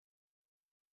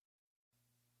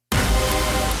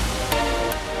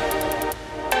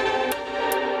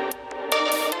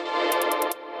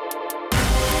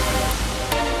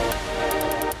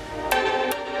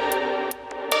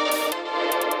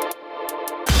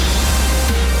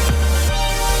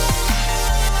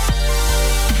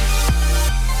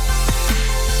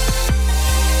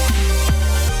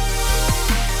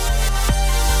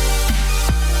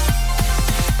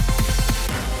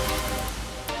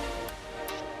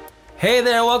Hey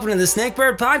there, welcome to the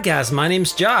Snakebird Podcast. My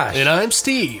name's Josh. And I'm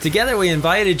Steve. Together we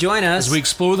invite you to join us as we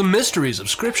explore the mysteries of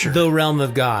Scripture, the realm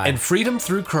of God, and freedom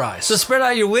through Christ. So spread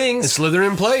out your wings and slither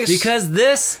in place, because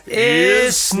this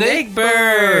is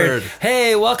Snakebird.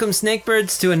 Hey, welcome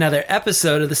Snakebirds to another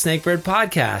episode of the Snakebird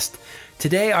Podcast.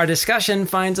 Today our discussion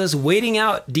finds us wading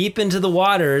out deep into the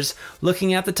waters,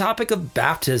 looking at the topic of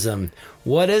baptism.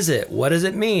 What is it? What does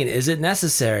it mean? Is it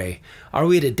necessary? Are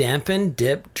we to dampen,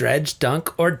 dip, dredge,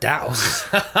 dunk, or douse?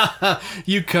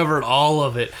 You covered all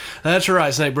of it. That's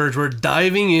right, Snakebirds. We're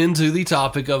diving into the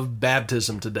topic of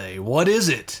baptism today. What is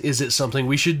it? Is it something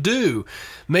we should do?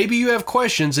 Maybe you have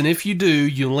questions, and if you do,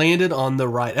 you landed on the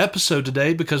right episode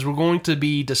today because we're going to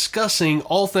be discussing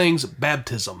all things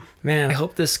baptism. Man, I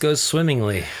hope this goes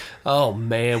swimmingly. Oh,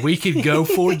 man, we could go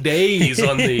for days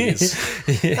on these.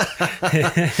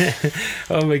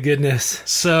 Oh, my goodness.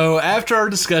 So after our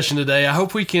discussion today, I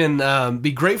hope we can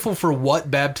be grateful for what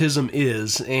baptism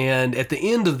is, and at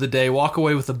the end of the day, walk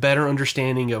away with a better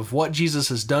understanding of what Jesus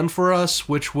has done for us,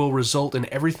 which will result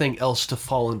in everything else to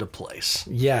fall into place.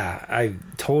 Yeah, I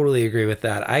totally agree with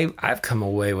that. I've come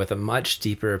away with a much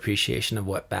deeper appreciation of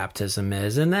what baptism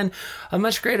is, and then a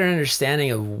much greater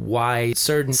understanding of why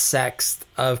certain sects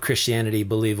of Christianity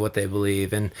believe what they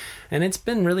believe, and it's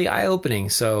been really eye-opening.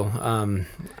 So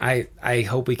I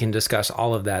hope we can discuss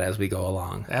all of that as we go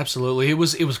along. Absolutely. It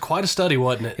was quite a study,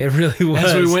 wasn't it? It really was.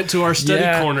 As we went to our study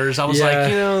corners, I was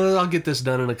like, Yeah. I'll get this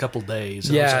done in a couple days.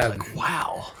 And I was like,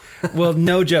 wow. Well,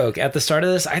 no joke. At the start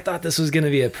of this, I thought this was going to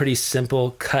be a pretty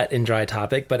simple, cut and dry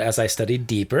topic, but as I studied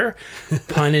deeper,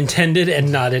 pun intended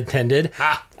and not intended,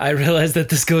 I realized that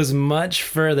this goes much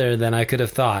further than I could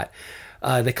have thought.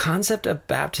 The concept of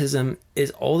baptism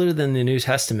is older than the New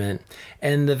Testament,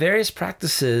 and the various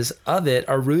practices of it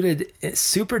are rooted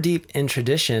super deep in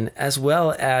tradition, as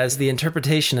well as the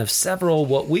interpretation of several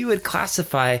what we would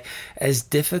classify as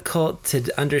difficult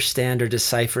to understand or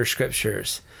decipher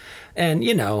scriptures. And,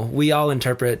 we all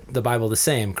interpret the Bible the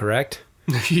same, correct?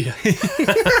 Yeah.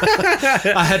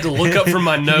 I had to look up from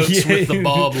my notes with the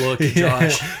Bob look,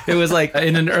 Josh. It was like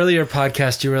in an earlier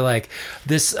podcast, you were like,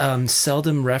 this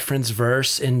seldom referenced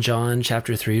verse in John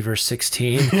chapter 3, verse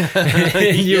 16.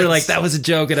 And you were like, that was a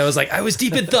joke. And I was like, I was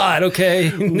deep in thought.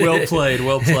 Okay. Well played.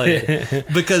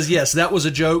 Because yes, that was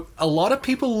a joke. A lot of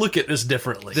people look at this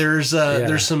differently. There's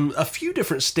a few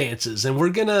different stances, and we're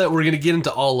gonna get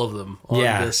into all of them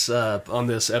on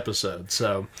this episode.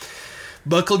 So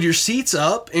buckle your seats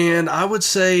up, and I would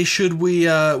say, should we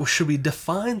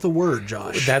define the word,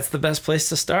 Josh? That's the best place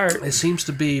to start. It seems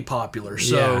to be popular.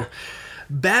 So,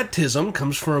 baptism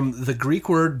comes from the Greek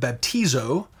word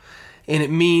baptizo, and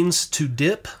it means to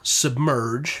dip,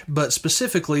 submerge, but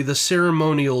specifically the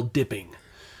ceremonial dipping.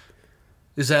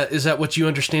 Is that what you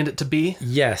understand it to be?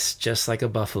 Yes, just like a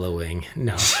buffalo wing.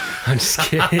 No, I'm just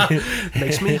kidding.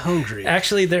 Makes me hungry.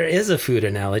 Actually, there is a food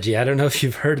analogy. I don't know if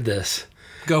you've heard this.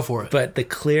 Go for it. But the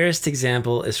clearest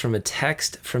example is from a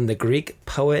text from the Greek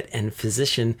poet and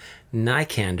physician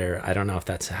Nicander. I don't know if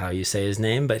that's how you say his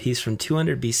name, but he's from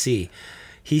 200 BC.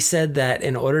 He said that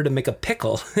in order to make a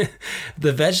pickle,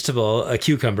 the vegetable, a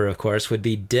cucumber, of course, would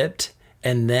be dipped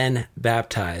and then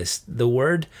baptized. The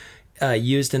word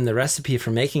used in the recipe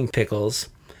for making pickles,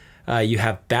 you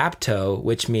have bapto,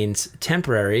 which means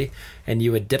temporary, and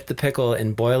you would dip the pickle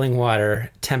in boiling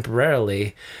water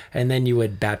temporarily, and then you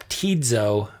would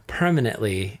baptizo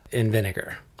permanently in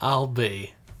vinegar.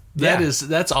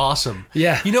 That's awesome.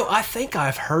 Yeah. I think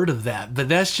I've heard of that, but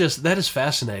that is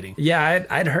fascinating. Yeah,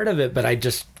 I'd heard of it, but I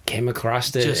just came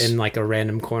across it in like a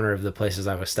random corner of the places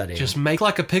I was studying. Just make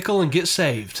like a pickle and get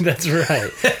saved. That's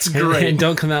right. That's great. And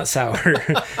don't come out sour.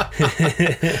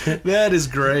 That is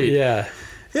great. Yeah.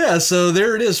 Yeah, so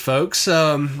there it is, folks.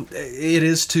 It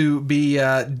is to be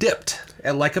dipped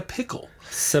like a pickle.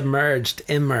 Submerged,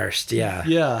 immersed,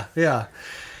 yeah. Yeah.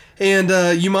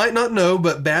 And you might not know,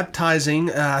 but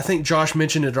baptizing, I think Josh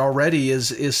mentioned it already,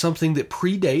 is something that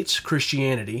predates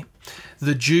Christianity.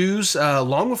 The Jews,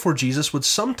 long before Jesus, would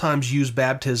sometimes use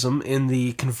baptism in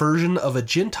the conversion of a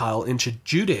Gentile into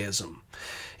Judaism.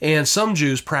 And some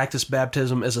Jews practice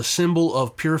baptism as a symbol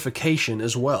of purification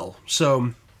as well.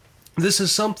 So this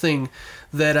is something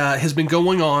that has been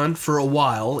going on for a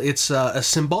while. It's a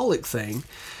symbolic thing.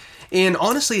 And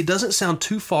honestly, it doesn't sound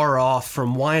too far off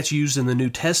from why it's used in the New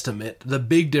Testament. The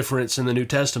big difference in the New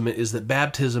Testament is that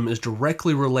baptism is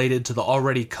directly related to the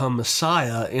already come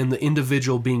Messiah and the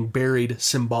individual being buried,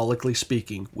 symbolically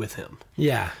speaking, with him.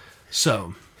 Yeah.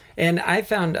 So, and I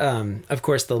found, of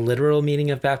course, the literal meaning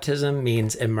of baptism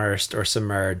means immersed or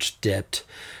submerged, dipped.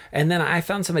 And then I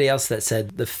found somebody else that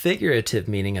said the figurative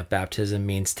meaning of baptism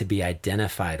means to be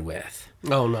identified with.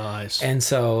 Oh, nice. And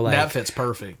so, like, that fits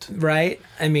perfect. right?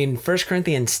 I mean, 1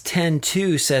 Corinthians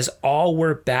 10:2 says, all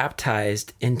were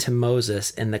baptized into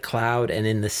Moses in the cloud and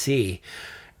in the sea.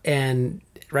 And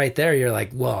right there, you're like,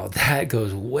 well, that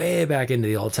goes way back into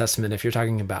the Old Testament if you're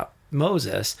talking about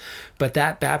Moses. But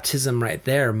that baptism right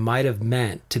there might have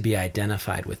meant to be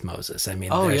identified with Moses. I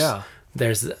mean,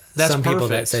 there's some people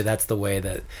that say that's the way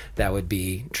that would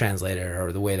be translated,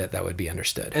 or the way that would be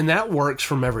understood. And that works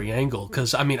from every angle,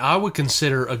 because, I mean, I would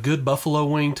consider a good buffalo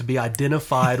wing to be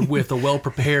identified with a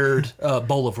well-prepared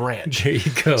bowl of ranch. There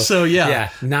you go. So,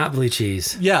 Yeah, not blue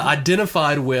cheese. Yeah,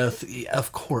 identified with,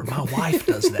 of course, my wife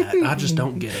does that. I just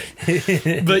don't get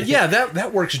it. But yeah,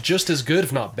 that works just as good,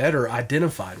 if not better,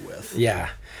 identified with.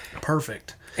 Yeah.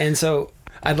 Perfect. And so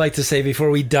I'd like to say, before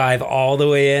we dive all the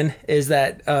way in, is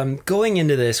that going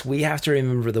into this, we have to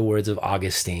remember the words of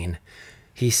Augustine.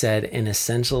 He said, in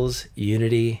essentials,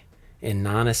 unity; in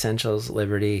non-essentials,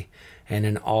 liberty; and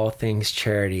in all things,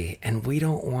 charity. And we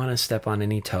don't want to step on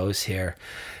any toes here,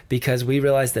 because we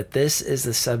realize that this is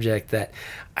the subject that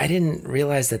I didn't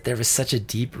realize that there was such a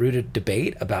deep-rooted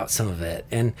debate about some of it.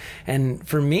 And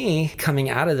for me, coming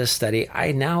out of this study,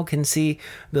 I now can see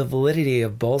the validity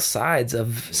of both sides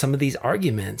of some of these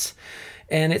arguments.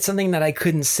 And it's something that I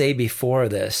couldn't say before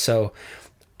this. So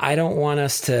I don't want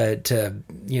us to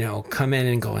come in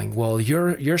and going, well,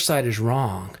 your side is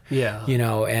wrong. Yeah.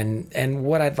 And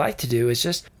what I'd like to do is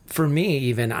just, for me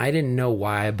even, I didn't know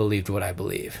why I believed what I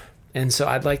believe. And so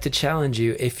I'd like to challenge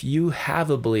you, if you have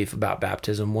a belief about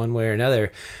baptism one way or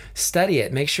another, study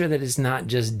it. Make sure that it's not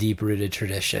just deep-rooted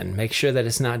tradition. Make sure that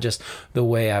it's not just the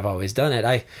way I've always done it.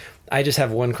 I just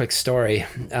have one quick story.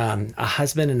 A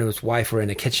husband and his wife were in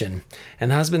a kitchen, and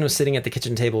the husband was sitting at the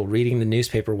kitchen table reading the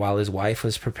newspaper while his wife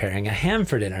was preparing a ham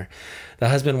for dinner. The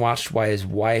husband watched while his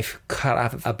wife cut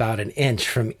off about an inch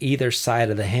from either side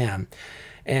of the ham,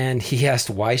 and he asked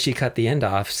why she cut the end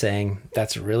off, saying,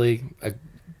 "That's really a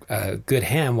good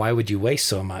ham. Why would you waste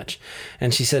so much?"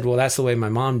 And she said, "Well, that's the way my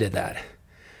mom did that."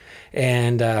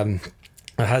 And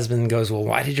the husband goes, "Well,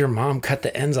 why did your mom cut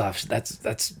the ends off?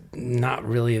 That's not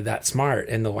really that smart."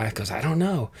 And the wife goes, "I don't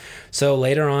know." So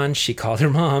later on, she called her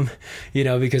mom,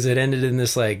 because it ended in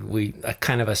this a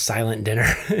kind of a silent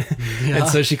dinner. Yeah. And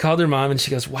so she called her mom and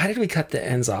she goes, "Why did we cut the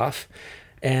ends off?"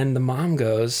 And the mom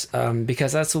goes,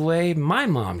 "Because that's the way my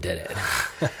mom did it."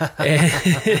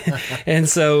 and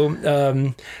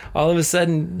so all of a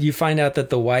sudden you find out that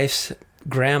the wife's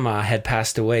grandma had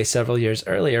passed away several years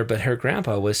earlier, but her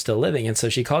grandpa was still living. And so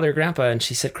she called her grandpa and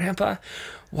she said, "Grandpa,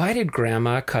 why did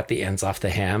grandma cut the ends off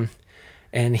the ham?"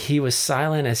 And he was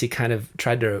silent as he kind of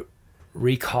tried to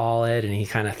recall it, and he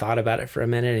kind of thought about it for a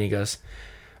minute, and he goes,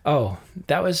 "Oh,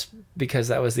 that was because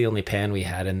that was the only pan we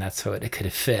had, and that's how it could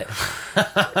have fit."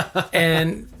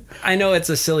 And I know it's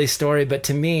a silly story, but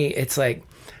to me, it's like,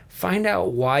 find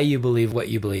out why you believe what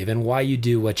you believe and why you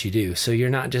do what you do, so you're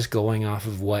not just going off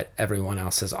of what everyone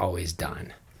else has always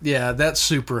done. Yeah, that's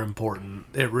super important.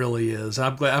 It really is.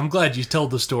 I'm glad you told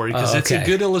the story, because it's a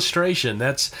good illustration.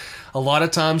 That's a lot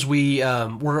of times we're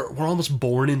almost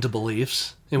born into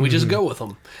beliefs, and we just go with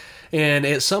them. And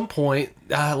at some point,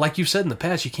 like you've said in the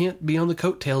past, you can't be on the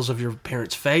coattails of your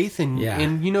parents' faith. And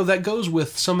that goes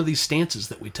with some of these stances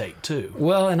that we take too.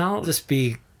 Well, and I'll just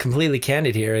be completely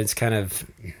candid here. It's kind of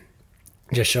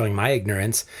just showing my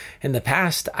ignorance. In the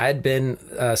past, I'd been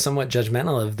somewhat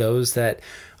judgmental of those that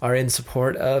are in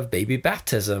support of baby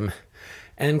baptism.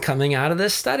 And coming out of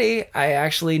this study, I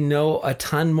actually know a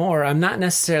ton more. I'm not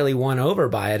necessarily won over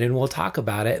by it, and we'll talk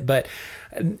about it, but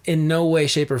in no way,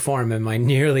 shape, or form am I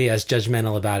nearly as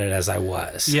judgmental about it as I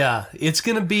was. Yeah, it's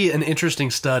going to be an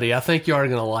interesting study. I think you are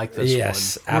going to like this one.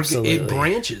 Yes, absolutely.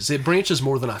 It branches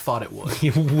more than I thought it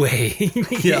would. Way.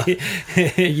 Yeah.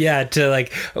 Yeah, to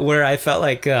where I felt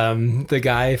like the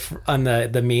guy on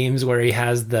the memes where he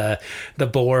has the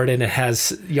board and it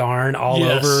has yarn all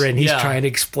over and he's trying to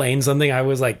explain something. I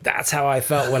was like, that's how I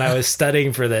felt when I was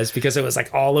studying for this, because it was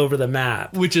all over the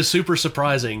map. Which is super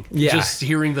surprising. Yeah. Just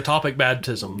hearing the topic baptism.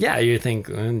 Yeah, you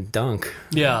think dunk.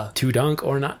 Yeah. To dunk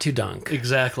or not to dunk.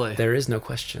 Exactly. There is no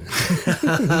question.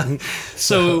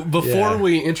 So before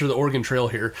we enter the Oregon Trail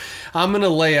here, I'm going to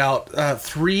lay out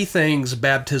 3 things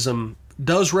baptism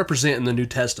does represent in the New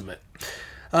Testament.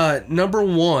 Number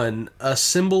 1, a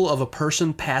symbol of a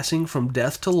person passing from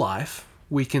death to life.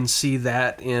 We can see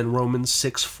that in Romans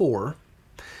 6:4.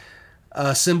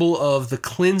 A symbol of the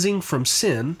cleansing from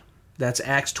sin. That's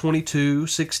Acts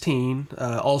 22:16,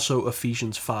 also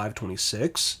Ephesians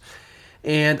 5:26,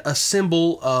 and a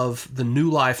symbol of the new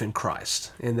life in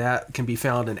Christ, and that can be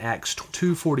found in Acts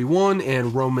 2:41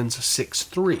 and Romans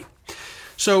 6:3.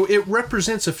 So it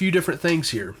represents a few different things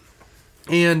here.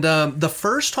 And the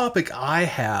first topic I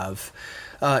have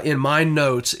in my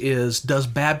notes is, does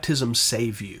baptism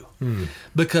save you?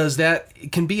 Because that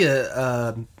can be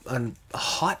a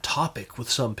hot topic with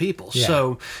some people. Yeah.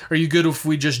 So are you good if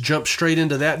we just jump straight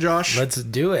into that, Josh? Let's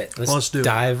do it. Let's do it.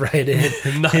 Dive right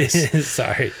in. Nice.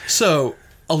 Sorry. So,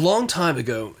 a long time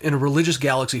ago, in a religious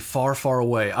galaxy far, far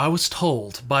away, I was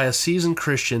told by a seasoned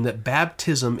Christian that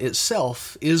baptism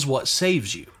itself is what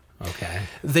saves you. Okay.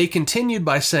 They continued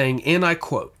by saying, and I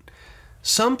quote,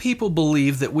 "Some people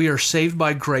believe that we are saved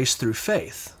by grace through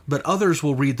faith, but others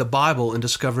will read the Bible and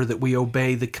discover that we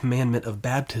obey the commandment of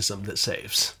baptism that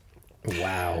saves."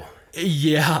 Wow.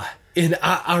 Yeah. And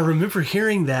I remember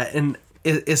hearing that, and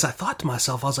as I thought to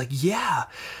myself, I was like, yeah,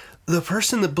 the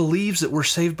person that believes that we're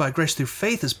saved by grace through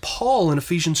faith is Paul in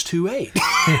Ephesians 2:8.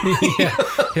 Yeah.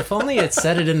 If only it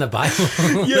said it in the Bible.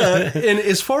 Yeah. And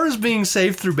as far as being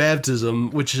saved through baptism,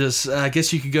 which is, I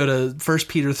guess you could go to 1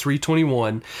 Peter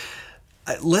 3:21.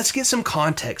 Let's get some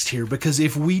context here, because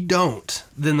if we don't,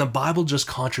 then the Bible just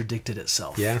contradicted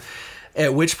itself. Yeah.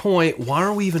 At which point, why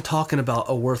are we even talking about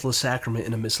a worthless sacrament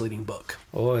in a misleading book?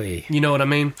 Oy. You know what I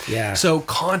mean? Yeah. So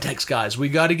context, guys. We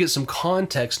got to get some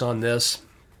context on this.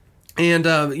 And,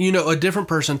 a different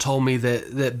person told me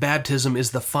that baptism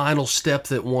is the final step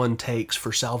that one takes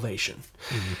for salvation.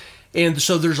 Mm-hmm. And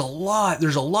so there's a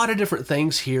lot of different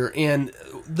things here. And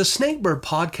the Snakebird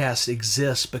podcast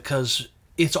exists because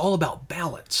it's all about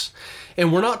balance.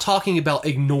 And we're not talking about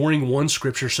ignoring one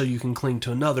scripture so you can cling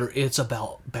to another. It's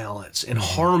about balance and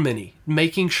harmony,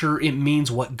 making sure it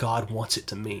means what God wants it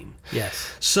to mean.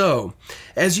 Yes. So,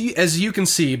 as you can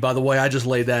see by the way I just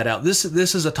laid that out, this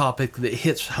is a topic that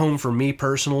hits home for me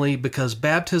personally, because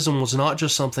baptism was not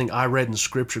just something I read in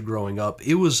scripture growing up.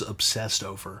 It was obsessed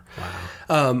over.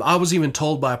 Wow. I was even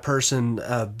told by a person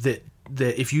that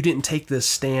if you didn't take this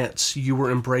stance, you were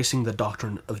embracing the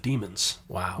doctrine of demons.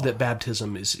 Wow. That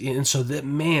baptism is. And so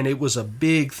it was a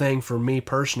big thing for me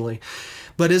personally.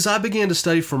 But as I began to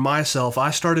study for myself,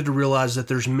 I started to realize that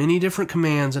there's many different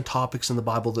commands and topics in the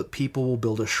Bible that people will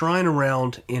build a shrine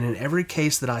around. And in every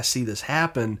case that I see this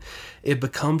happen, it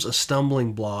becomes a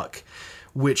stumbling block,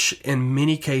 which in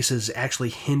many cases actually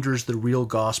hinders the real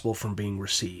gospel from being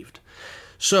received.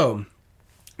 So,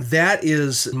 that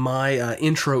is my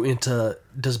intro into,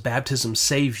 does baptism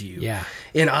save you? Yeah.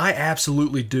 And I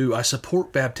absolutely do. I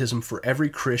support baptism for every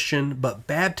Christian, but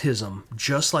baptism,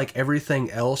 just like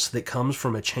everything else that comes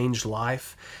from a changed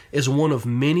life, is one of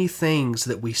many things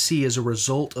that we see as a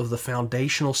result of the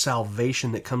foundational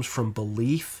salvation that comes from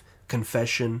belief,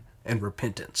 confession, and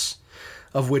repentance.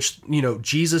 Of which,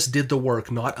 Jesus did the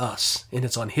work, not us. And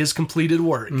it's on his completed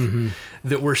work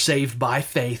that we're saved by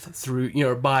faith through,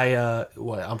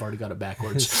 I've already got it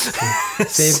backwards.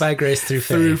 Saved by grace through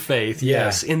faith. Through faith, Yeah.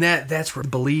 yes. And that's where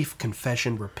belief,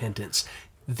 confession, repentance,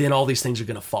 then all these things are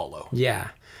going to follow.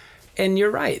 Yeah. And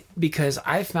you're right, because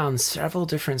I found several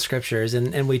different scriptures,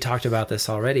 and we talked about this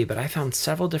already, but I found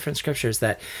several different scriptures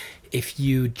that if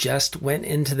you just went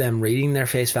into them reading their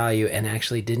face value and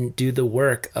actually didn't do the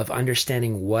work of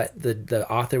understanding what the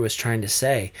author was trying to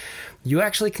say, you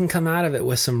actually can come out of it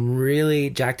with some really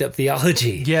jacked up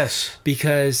theology. Yes.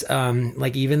 Because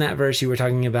like even that verse you were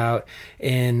talking about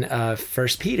in 1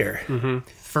 Peter. 1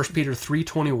 Peter 3:21.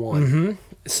 Mm-hmm.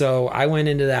 So I went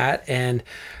into that, and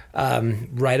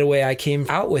right away I came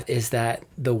out with is that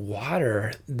the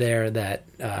water there that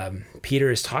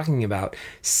Peter is talking about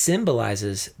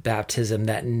symbolizes baptism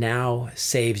that now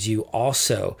saves you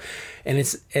also. And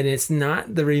it's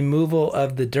not the removal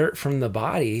of the dirt from the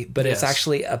body, but it's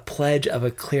actually a pledge of a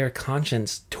clear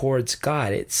conscience towards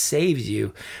God. It saves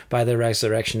you by the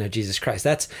resurrection of Jesus Christ.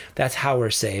 That's how we're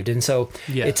saved. And so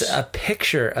it's a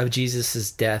picture of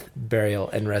Jesus's death, burial,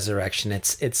 and resurrection.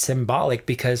 It's symbolic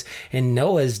because in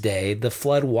Noah's day, the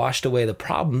flood washed away the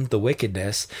problem, the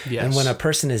wickedness. Yes. And when a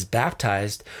person is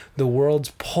baptized, the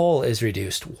world's pull is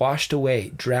reduced, washed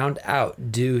away, drowned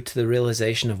out due to the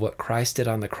realization of what Christ did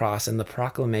on the cross and the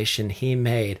proclamation he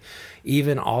made,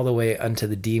 even all the way unto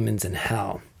the demons in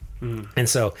hell. And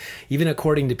so, even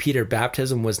according to Peter,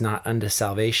 baptism was not unto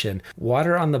salvation.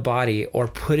 Water on the body or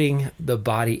putting the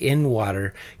body in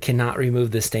water cannot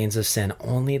remove the stains of sin.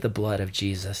 Only the blood of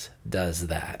Jesus does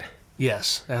that.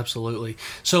 Yes, absolutely.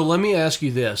 So let me ask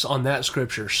you this on that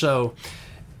scripture. So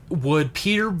would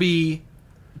Peter be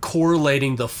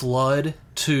correlating the flood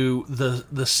to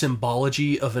the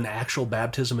symbology of an actual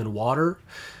baptism in water?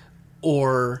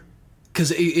 Or, because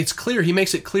it's clear, he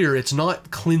makes it clear, it's not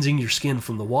cleansing your skin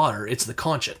from the water, it's the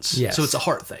conscience. Yes. So it's a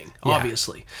heart thing,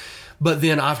 obviously. But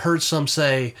then I've heard some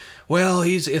say, well,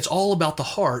 it's all about the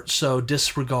heart, so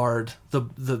disregard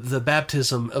the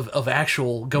baptism of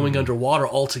actual going underwater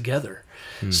altogether.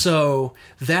 So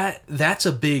that's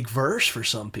a big verse for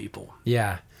some people.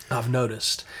 Yeah. I've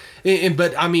noticed.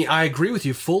 But I mean, I agree with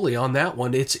you fully on that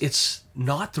one. It's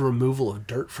not the removal of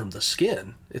dirt from the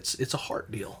skin. It's a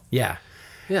heart deal. Yeah.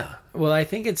 Yeah. Well, I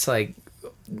think it's like,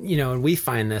 and we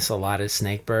find this a lot as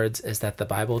snake birds, is that the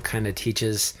Bible kind of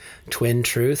teaches twin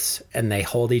truths and they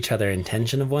hold each other in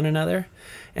tension of one another.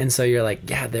 And so you're like,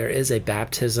 yeah, there is a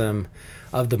baptism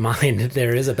of the mind.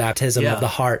 There is a baptism of the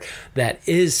heart that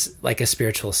is like a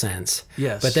spiritual sense.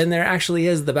 Yes. But then there actually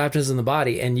is the baptism of the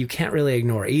body, and you can't really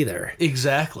ignore either.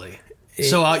 Exactly.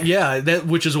 That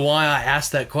which is why I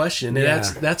asked that question. And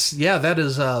that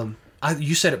is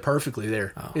you said it perfectly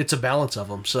there. Oh. It's a balance of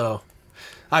them. So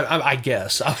I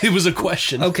guess it was a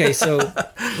question. Okay, so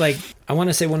I want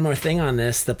to say one more thing on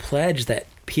this. The pledge that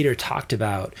Peter talked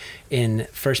about in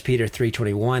 1 Peter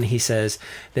 3:21, he says,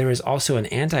 there is also an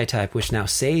antitype which now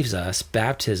saves us,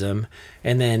 baptism,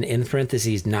 and then in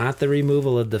parentheses, not the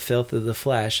removal of the filth of the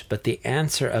flesh, but the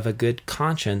answer of a good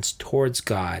conscience towards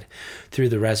God through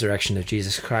the resurrection of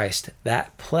Jesus Christ.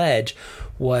 That pledge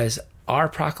was our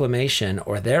proclamation,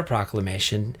 or their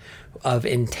proclamation, of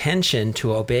intention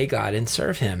to obey God and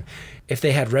serve him. If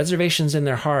they had reservations in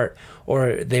their heart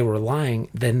or they were lying,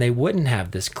 then they wouldn't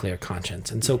have this clear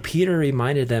conscience. And so Peter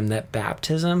reminded them that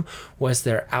baptism was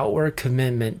their outward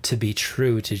commitment to be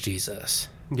true to Jesus.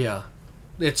 Yeah.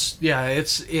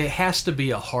 It has to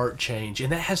be a heart change,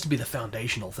 and that has to be the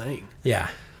foundational thing. Yeah.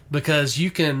 Because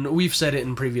we've said it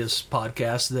in previous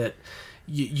podcasts that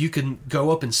you can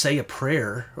go up and say a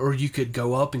prayer, or you could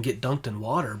go up and get dunked in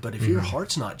water, but if your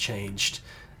heart's not changed,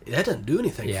 that doesn't do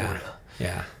anything for you.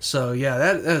 Yeah. So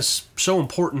that is so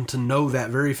important to know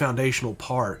that very foundational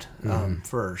part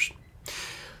first.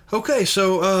 Okay,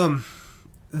 so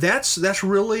that's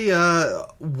really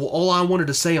all I wanted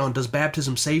to say on does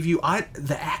baptism save you?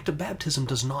 The act of baptism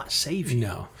does not save you.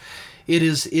 No. It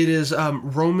is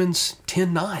Romans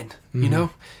 10:9. You know,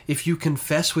 if you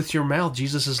confess with your mouth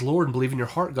Jesus is Lord and believe in your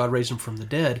heart God raised him from the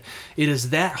dead, it is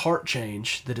that heart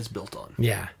change that is built on.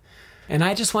 Yeah. And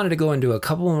I just wanted to go into a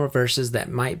couple more verses that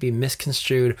might be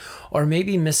misconstrued or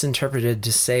maybe misinterpreted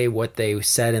to say what they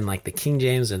said in like the King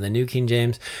James or the New King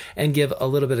James, and give a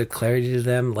little bit of clarity to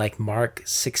them. Like Mark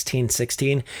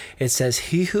 16:16, it says,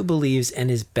 "He who believes and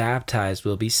is baptized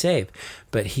will be saved,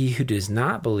 but he who does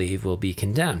not believe will be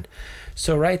condemned."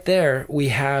 So right there, we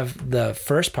have the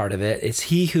first part of it. It's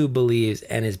he who believes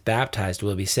and is baptized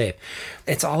will be saved.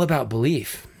 It's all about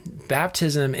belief.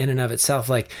 Baptism in and of itself,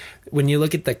 like when you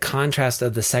look at the contrast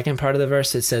of the second part of the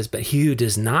verse, it says, but he who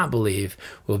does not believe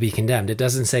will be condemned. It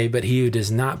doesn't say, but he who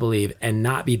does not believe and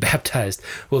not be baptized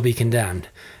will be condemned.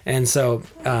 And so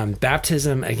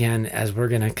baptism, again, as we're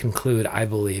going to conclude, I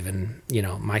believe, and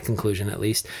my conclusion at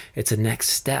least, it's a next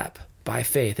step by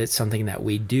faith. It's something that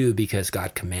we do because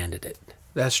God commanded it.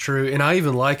 That's true. And I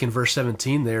even like in verse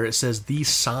 17 there, it says, these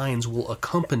signs will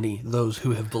accompany those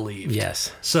who have believed.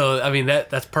 Yes. So, I mean,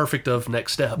 that's perfect of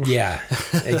next step. Yeah,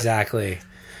 exactly.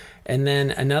 And then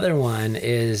another one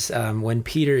is when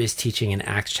Peter is teaching in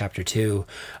Acts chapter 2,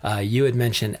 you had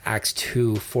mentioned Acts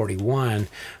 2:41,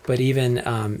 but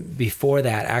even before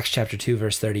that, Acts chapter 2,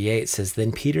 verse 38 says,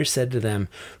 then Peter said to them,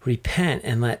 repent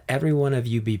and let every one of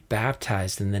you be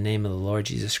baptized in the name of the Lord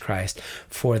Jesus Christ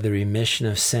for the remission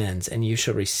of sins, and you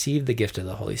shall receive the gift of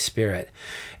the Holy Spirit.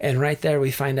 And right there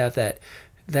we find out that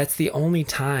that's the only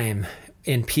time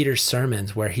in Peter's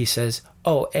sermons where he says,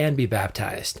 oh, and be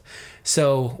baptized.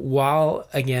 So while,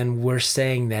 again, we're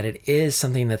saying that it is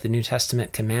something that the New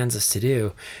Testament commands us to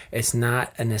do, it's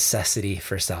not a necessity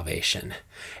for salvation.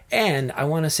 And I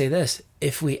want to say this,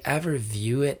 if we ever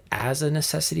view it as a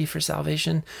necessity for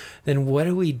salvation, then what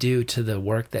do we do to the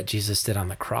work that Jesus did on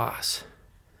the cross?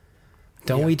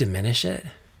 Don't we diminish it?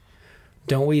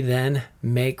 Don't we then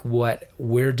make what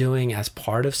we're doing as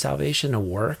part of salvation a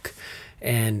work?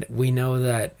 And we know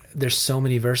that there's so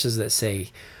many verses that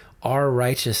say our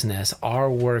righteousness,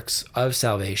 our works of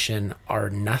salvation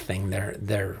are nothing.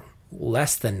 They're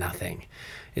less than nothing.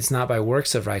 It's not by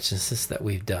works of righteousness that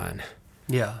we've done.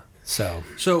 Yeah. So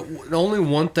only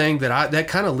one thing that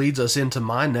kind of leads us into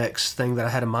my next thing that I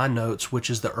had in my notes,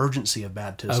 which is the urgency of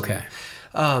baptism. Okay.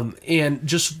 And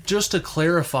just to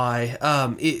clarify,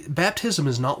 baptism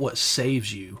is not what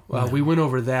saves you. We went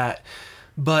over that,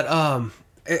 but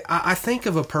I think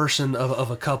of a person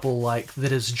of a couple like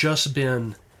that has just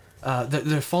been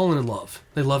they're fallen in love.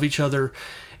 They love each other,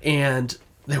 and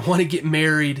they want to get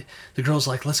married. The girl's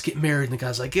like, "Let's get married," and the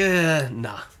guy's like,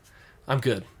 "Nah, I'm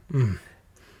good."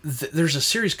 There's a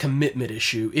serious commitment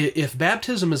issue. If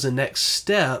baptism is a next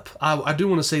step, I do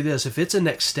want to say this: if it's a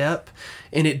next step,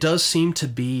 and it does seem to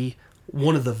be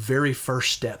one of the very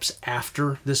first steps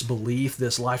after this belief,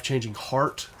 this life-changing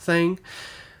heart thing,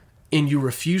 and you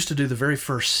refuse to do the very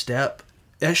first step,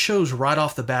 that shows right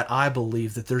off the bat, I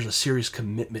believe, that there's a serious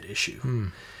commitment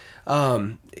issue.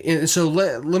 And so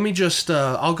let me just,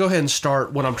 I'll go ahead and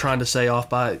start what I'm trying to say off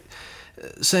by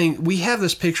saying we have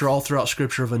this picture all throughout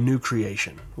Scripture of a new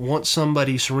creation. Once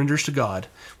somebody surrenders to God,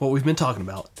 what we've been talking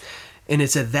about, and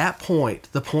it's at that point,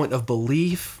 the point of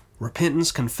belief,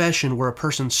 repentance, confession, where a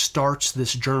person starts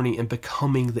this journey in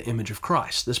becoming the image of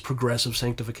Christ, this progressive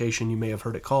sanctification, you may have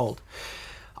heard it called.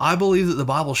 I believe that the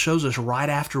Bible shows us right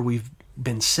after we've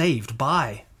been saved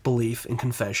by belief and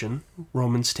confession,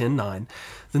 Romans 10:9,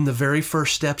 then the very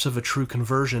first steps of a true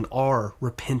conversion are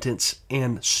repentance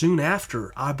and soon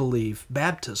after, I believe,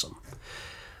 baptism.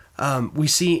 We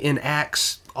see in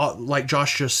Acts, like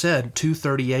Josh just said,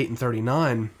 2:38 and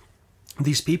 39,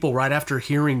 these people, right after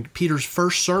hearing Peter's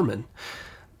first sermon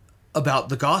about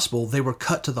the gospel, they were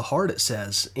cut to the heart, it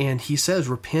says. And he says,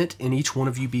 repent and each one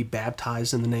of you be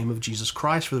baptized in the name of Jesus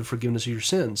Christ for the forgiveness of your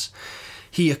sins.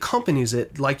 He accompanies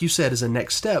it, like you said, as a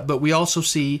next step. But we also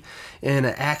see in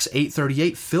Acts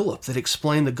 8:38, Philip that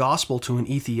explained the gospel to an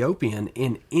Ethiopian,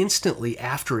 and instantly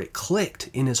after it clicked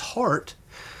in his heart,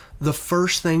 the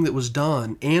first thing that was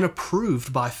done and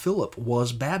approved by Philip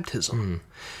was baptism.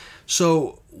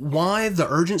 So why the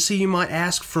urgency, you might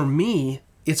ask? For me,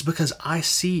 it's because I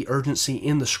see urgency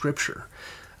in the Scripture.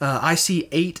 I see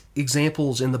 8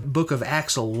 examples in the book of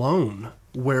Acts alone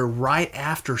where right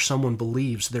after someone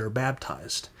believes, they're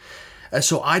baptized.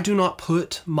 So I do not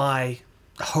put my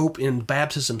hope in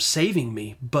baptism saving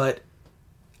me, but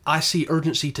I see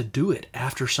urgency to do it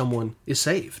after someone is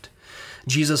saved.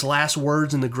 Jesus' last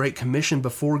words in the Great Commission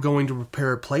before going to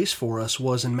prepare a place for us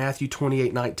was in Matthew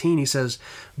 28:19. He says,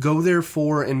 go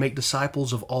therefore and make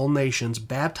disciples of all nations,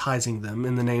 baptizing them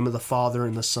in the name of the Father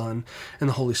and the Son and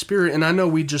the Holy Spirit. And I know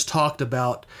we just talked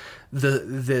about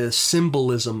the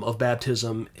symbolism of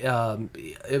baptism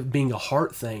being a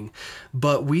heart thing,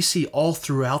 but we see all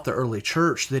throughout the early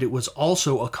church that it was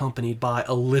also accompanied by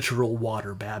a literal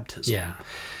water baptism. Yeah.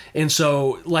 And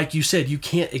so, like you said, you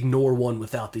can't ignore one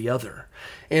without the other.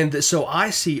 And so I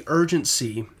see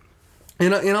urgency,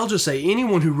 and I'll just say,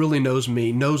 anyone who really knows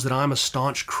me knows that I'm a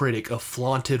staunch critic of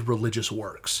flaunted religious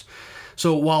works.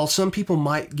 So while some people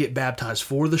might get baptized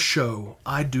for the show,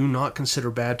 I do not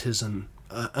consider baptism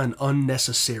an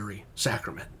unnecessary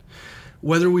sacrament.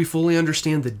 Whether we fully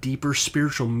understand the deeper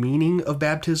spiritual meaning of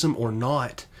baptism or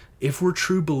not, if we're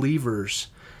true believers,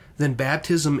 then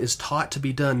baptism is taught to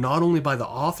be done not only by the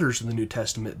authors of the New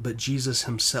Testament, but Jesus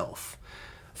himself,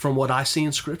 from what I see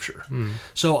in Scripture.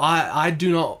 So I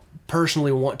do not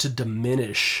personally want to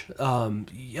diminish,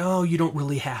 you don't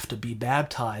really have to be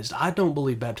baptized. I don't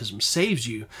believe baptism saves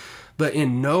you, but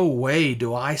in no way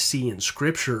do I see in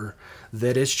Scripture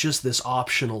that it's just this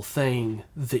optional thing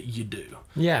that you do.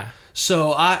 Yeah.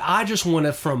 So I just want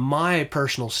to, from my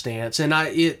personal stance, and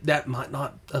that might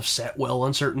not have sat well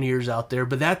on certain ears out there,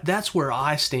 but that's where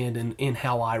I stand in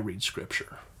how I read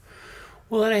Scripture.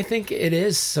 Well, and I think it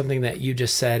is something that you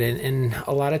just said, and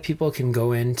a lot of people can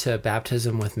go into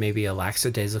baptism with maybe a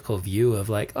lackadaisical view of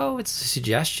like, oh, it's a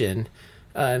suggestion.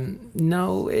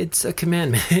 No, it's a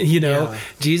commandment. Yeah.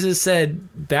 Jesus said,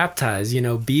 baptize,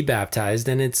 be baptized.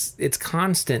 And it's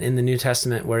constant in the New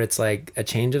Testament where it's like a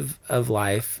change of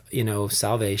life,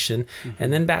 salvation,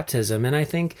 and then baptism. And I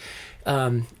think,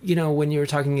 when you were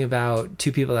talking about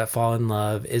two people that fall in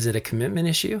love, is it a commitment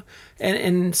issue?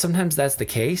 And sometimes that's the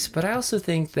case, but I also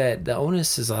think that the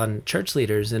onus is on church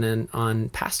leaders and on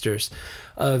pastors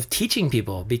of teaching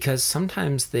people, because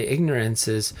sometimes the ignorance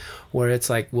is where it's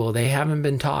like, well, they haven't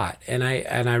been taught. And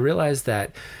I realize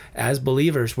that as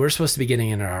believers, we're supposed to be getting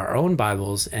into our own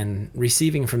Bibles and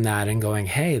receiving from that and going,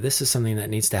 hey, this is something that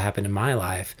needs to happen in my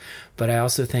life. But I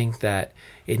also think that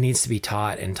it needs to be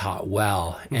taught and taught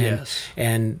well. And, yes.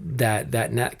 And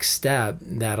that next step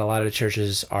that a lot of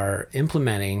churches are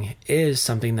implementing is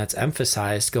something that's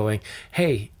emphasized, going,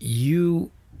 hey, you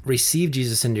receive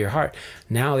Jesus into your heart.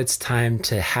 Now it's time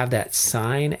to have that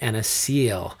sign and a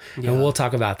seal. Yeah. And we'll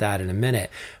talk about that in a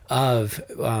minute, of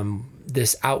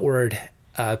this outward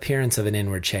appearance of an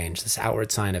inward change, this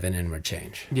outward sign of an inward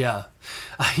change. Yeah.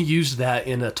 I used that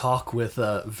in a talk with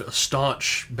a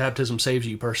staunch baptism saves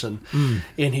you person.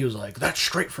 And he was like, that's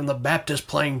straight from the Baptist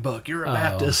playing book. You're a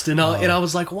Baptist. And I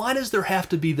was like, why does there have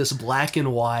to be this black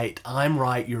and white, I'm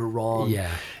right, you're wrong? Yeah.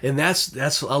 And that's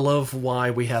I love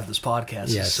why we have this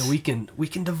podcast. Yes. So we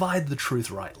can divide the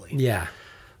truth rightly. Yeah.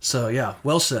 So yeah,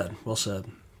 well said. Well said.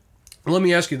 Let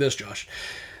me ask you this, Josh.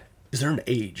 Is there an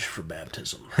age for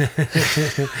baptism?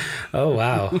 Oh,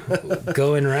 wow.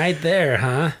 Going right there,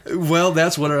 huh? Well,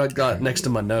 that's what I got next to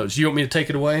my notes. You want me to take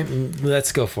it away?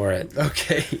 Let's go for it.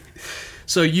 Okay.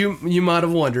 So you might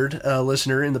have wondered,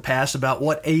 listener, in the past about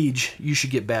what age you should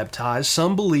get baptized.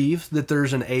 Some believe that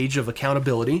there's an age of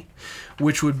accountability,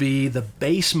 which would be the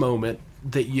base moment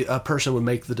that a person would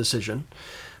make the decision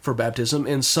for baptism,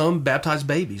 and some baptize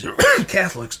babies or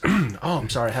Catholics. Oh, I'm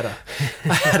sorry, I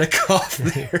had a cough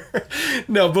there.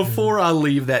 No, before I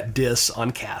leave that diss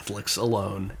on Catholics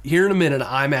alone, here in a minute,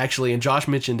 I'm actually, and Josh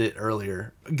mentioned it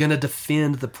earlier, going to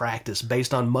defend the practice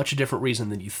based on much different reason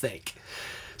than you think.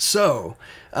 So,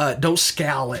 don't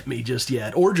scowl at me just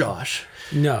yet, or Josh.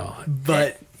 No,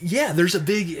 but yeah, there's a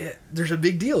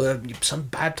big deal. Some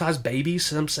baptize babies,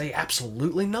 some say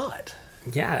absolutely not.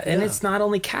 Yeah, and it's not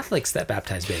only Catholics that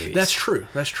baptize babies. That's true.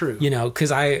 You know,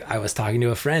 because I was talking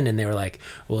to a friend and they were like,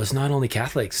 well, it's not only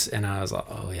Catholics. And I was like,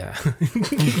 oh, yeah.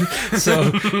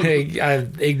 So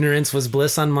ignorance was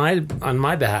bliss on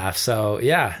my behalf. So,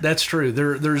 yeah. That's true.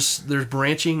 There's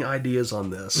branching ideas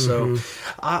on this. So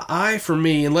I for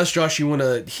me, unless, Josh, you want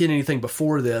to hit anything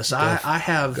before this, I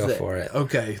have... Go for it.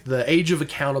 Okay, the age of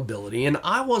accountability. And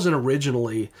I wasn't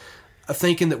originally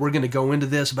thinking that we're going to go into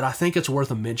this, but I think it's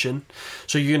worth a mention.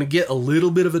 So you're going to get a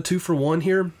little bit of a 2-for-1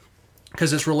 here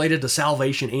because it's related to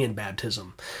salvation and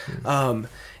baptism. And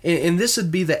this would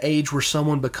be the age where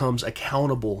someone becomes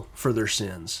accountable for their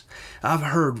sins. I've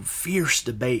heard fierce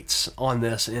debates on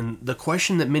this, and the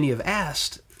question that many have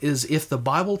asked is if the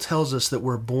Bible tells us that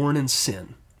we're born in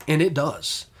sin, and it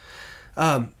does.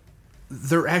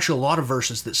 There are actually a lot of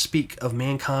verses that speak of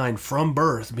mankind from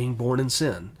birth being born in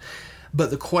sin. But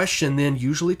the question then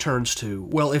usually turns to,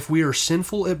 well, if we are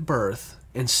sinful at birth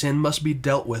and sin must be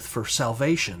dealt with for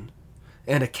salvation,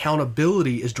 and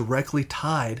accountability is directly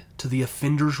tied to the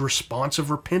offender's response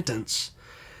of repentance,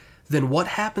 then what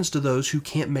happens to those who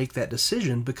can't make that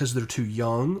decision because they're too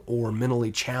young or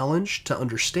mentally challenged to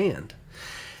understand?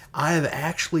 I have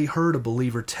actually heard a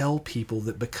believer tell people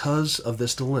that because of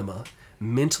this dilemma,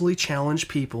 mentally challenged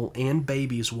people and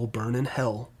babies will burn in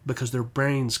hell because their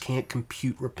brains can't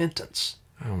compute repentance.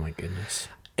 Oh my goodness.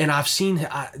 And I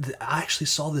actually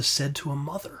saw this said to a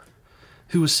mother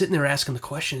who was sitting there asking the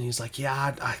question. And he's like,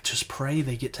 yeah, I just pray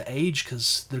they get to age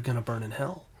because they're going to burn in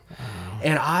hell. Wow.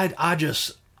 And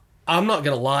I'm not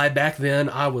going to lie. Back then,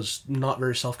 I was not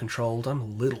very self-controlled. I'm a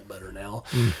little better now.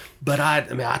 But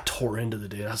I tore into the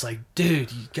dude. I was like,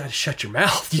 dude, you got to shut your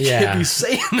mouth. You can't be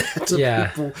saying that to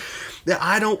people.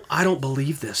 I don't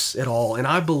believe this at all. And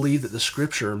I believe that the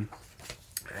Scripture...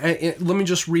 let me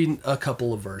just read a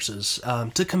couple of verses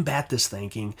to combat this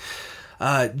thinking.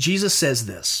 Jesus says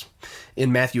this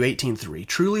in Matthew 18:3.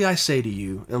 Truly I say to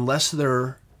you, unless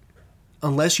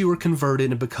you are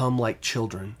converted and become like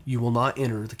children, you will not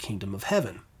enter the kingdom of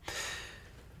heaven.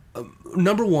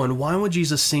 Number one, why would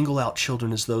Jesus single out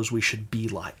children as those we should be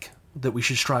like, that we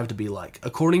should strive to be like?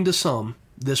 According to some,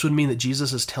 this would mean that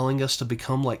Jesus is telling us to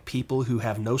become like people who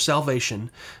have no salvation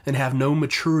and have no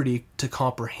maturity to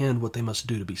comprehend what they must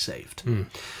do to be saved.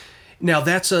 Now,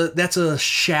 that's a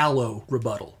shallow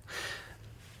rebuttal.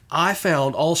 I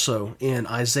found also in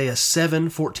Isaiah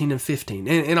 7:14 and 15,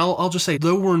 and I'll just say,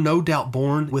 though we're no doubt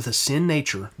born with a sin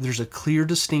nature, there's a clear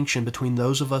distinction between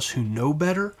those of us who know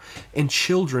better and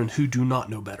children who do not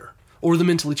know better, or the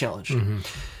mentally challenged.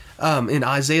 In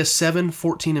Isaiah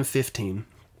 7:14 and 15,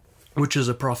 which is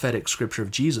a prophetic scripture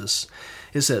of Jesus,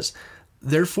 it says,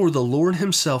 Therefore the Lord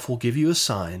himself will give you a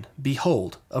sign.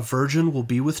 Behold, a virgin will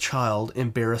be with child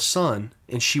and bear a son,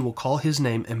 and she will call his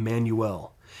name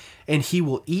Emmanuel. And he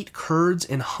will eat curds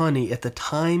and honey at the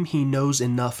time he knows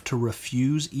enough to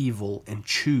refuse evil and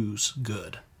choose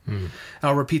good.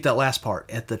 I'll repeat that last part.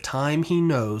 At the time he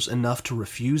knows enough to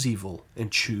refuse evil and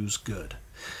choose good.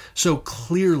 So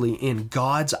clearly, in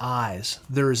God's eyes,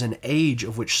 there is an age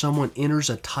of which someone enters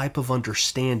a type of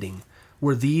understanding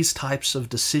where these types of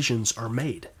decisions are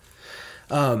made.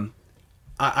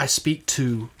 I speak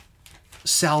to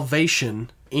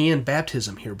salvation and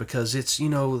baptism here because it's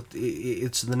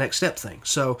the next step thing.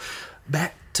 So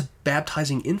back to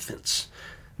baptizing infants.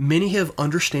 Many have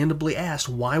understandably asked,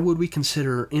 why would we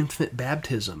consider infant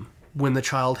baptism when the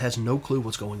child has no clue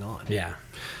what's going on? Yeah.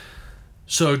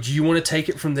 So do you want to take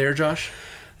it from there, Josh?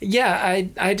 Yeah,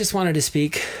 I just wanted to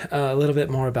speak a little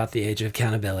bit more about the age of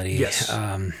accountability. Yes.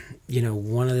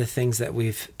 One of the things that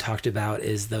we've talked about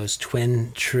is those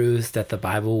twin truths that the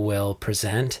Bible will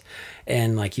present.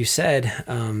 And like you said,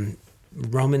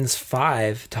 Romans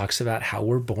 5 talks about how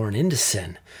we're born into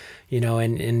sin.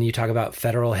 And you talk about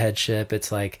federal headship.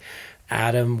 It's like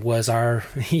Adam was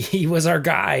he was our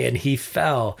guy, and he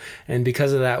fell, and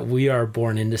because of that we are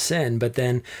born into sin. But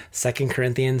then 2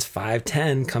 Corinthians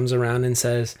 5:10 comes around and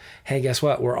says, hey, guess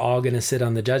what, we're all going to sit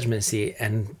on the judgment seat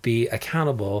and be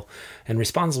accountable and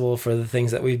responsible for the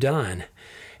things that we've done.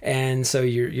 And so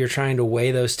you're trying to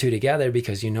weigh those two together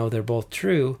because you know they're both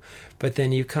true. But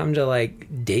then you come to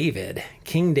like David,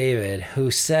 King David, who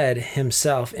said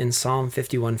himself in Psalm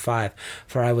 51:5,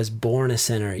 for I was born a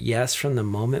sinner, yes, from the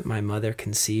moment my mother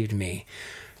conceived me.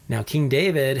 Now, King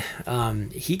David,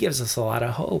 he gives us a lot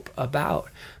of hope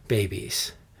about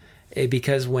babies.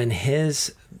 Because when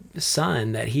his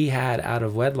son that he had out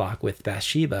of wedlock with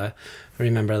Bathsheba,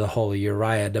 remember the whole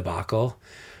Uriah debacle,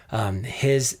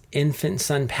 his infant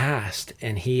son passed,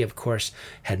 and he, of course,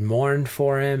 had mourned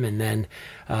for him. And then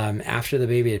after the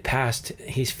baby had passed,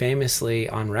 he's famously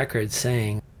on record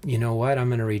saying, you know what, I'm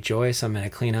going to rejoice, I'm going to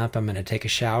clean up, I'm going to take a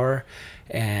shower.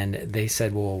 And they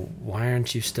said, well, why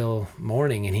aren't you still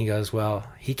mourning? And he goes, well,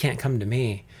 he can't come to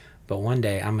me, but one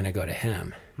day I'm going to go to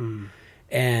him.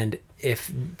 And if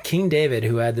King David,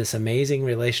 who had this amazing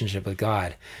relationship with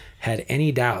God, had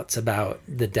any doubts about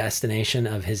the destination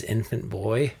of his infant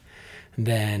boy,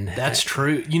 then... That's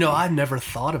true. You know, I never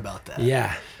thought about that.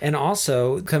 Yeah. And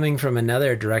also, coming from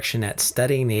another direction at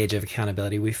studying the age of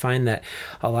accountability, we find that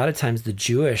a lot of times the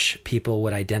Jewish people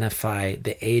would identify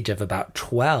the age of about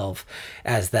 12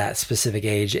 as that specific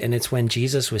age. And it's when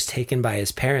Jesus was taken by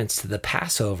his parents to the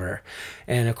Passover.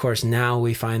 And of course, now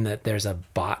we find that there's a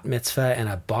bat mitzvah and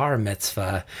a bar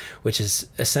mitzvah, which is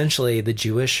essentially the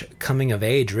Jewish coming of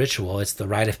age ritual. It's the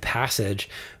rite of passage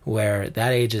where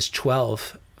that age is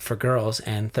 12 for girls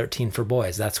and 13 for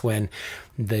boys. That's when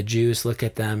the Jews look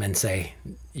at them and say,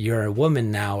 you're a woman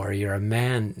now, or you're a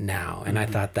man now. And I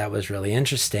thought that was really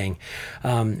interesting.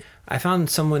 I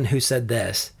found someone who said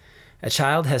this: a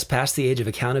child has passed the age of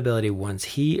accountability once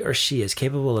he or she is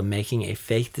capable of making a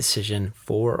faith decision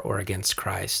for or against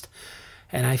Christ.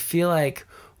 And I feel like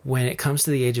when it comes to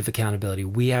the age of accountability,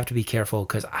 we have to be careful,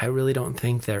 because I really don't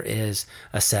think there is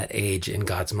a set age in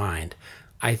God's mind.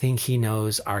 I think he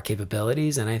knows our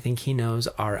capabilities, and I think he knows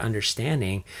our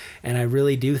understanding. And I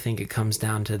really do think it comes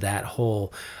down to that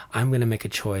whole, I'm going to make a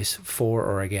choice for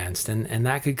or against. And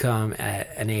that could come at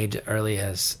an age early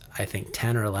as, I think,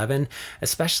 10 or 11,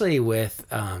 especially with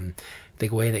the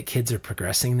way that kids are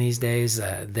progressing these days.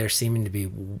 They're seeming to be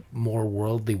more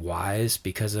worldly wise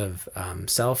because of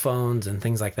cell phones and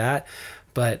things like that.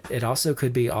 But it also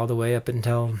could be all the way up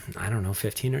until, I don't know,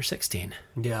 15 or 16.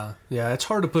 Yeah. It's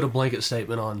hard to put a blanket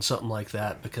statement on something like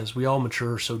that because we all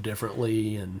mature so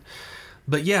differently.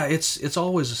 But yeah, it's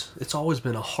always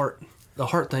been a heart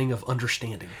thing of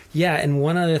understanding. Yeah, and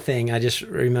one other thing I just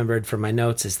remembered from my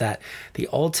notes is that the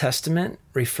Old Testament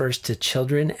refers to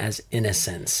children as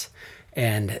innocents.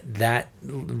 And that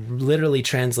literally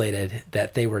translated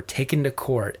that they were taken to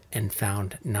court and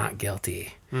found not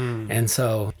guilty. And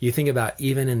so you think about,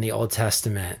 even in the Old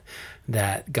Testament,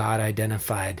 that God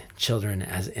identified children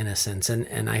as innocents.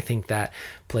 And I think that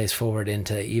plays forward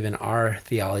into even our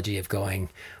theology of going,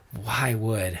 why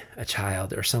would a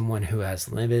child or someone who has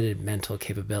limited mental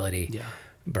capability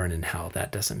burn in hell?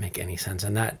 That doesn't make any sense.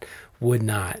 And that would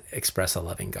not express a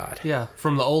loving God. Yeah,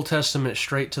 from the Old Testament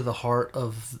straight to the heart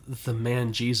of the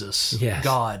man Jesus,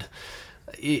 God.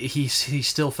 He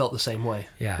still felt the same way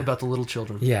about the little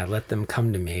children. Yeah, let them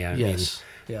come to me. I mean,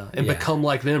 and become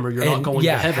like them, or you're not going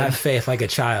to heaven. Have faith like a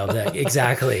child.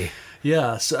 Exactly.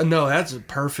 So, no, that's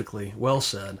perfectly well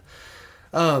said.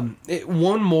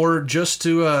 One more, just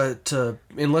to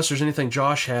unless there's anything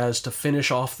Josh has to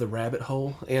finish off the rabbit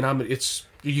hole, and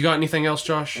you got anything else,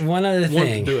 Josh? One other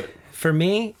thing. Do it. For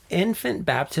me, infant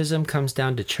baptism comes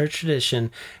down to church tradition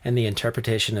and the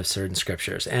interpretation of certain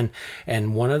scriptures. And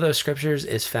one of those scriptures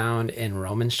is found in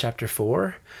Romans chapter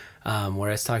 4,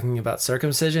 where it's talking about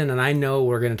circumcision. And I know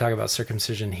we're going to talk about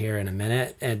circumcision here in a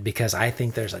minute, and because I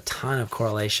think there's a ton of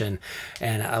correlation.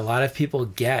 And a lot of people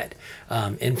get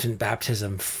infant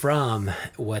baptism from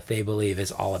what they believe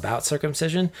is all about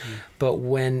circumcision. But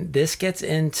when this gets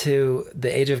into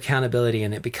the age of accountability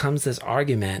and it becomes this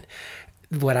argument,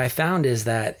 what I found is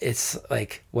that it's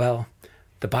like, well,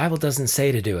 the Bible doesn't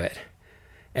say to do it.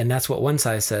 And that's what one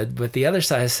side said. But the other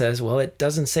side says, well, it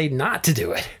doesn't say not to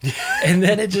do it. And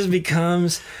then it just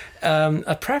becomes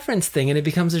a preference thing, and it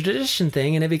becomes a tradition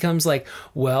thing, and it becomes like,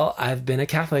 well, I've been a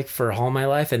Catholic for all my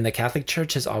life, and the Catholic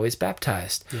Church has always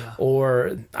baptized. Yeah.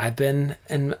 Or I've been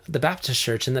in the Baptist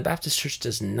Church, and the Baptist Church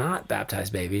does not baptize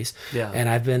babies. Yeah. And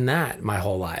I've been that my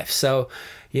whole life. So,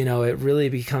 you know, it really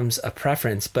becomes a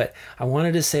preference. But I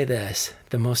wanted to say this: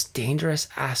 the most dangerous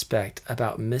aspect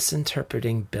about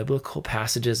misinterpreting biblical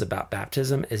passages about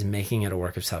baptism is making it a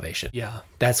work of salvation. Yeah.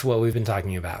 That's what we've been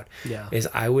talking about. Yeah. Is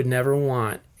I would never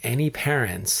want any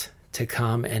parents to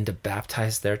come and to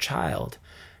baptize their child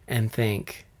and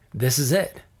think, this is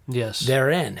it. Yes.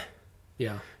 They're in.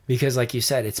 Yeah. Because like you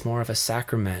said, it's more of a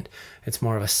sacrament. It's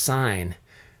more of a sign.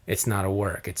 It's not a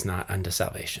work. It's not unto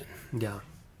salvation. Yeah.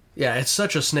 Yeah, it's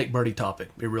such a snake birdie topic.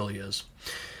 It really is.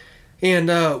 And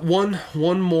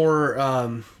one more,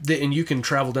 and you can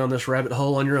travel down this rabbit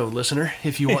hole on your own, listener,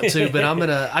 if you want to. But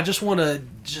I just want to,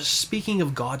 speaking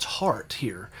of God's heart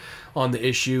here on the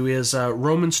issue, is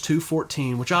Romans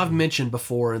 2:14, which I've mentioned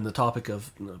before in the topic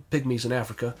of pygmies in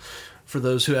Africa. For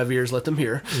those who have ears, let them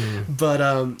hear.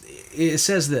 But it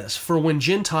says this: for when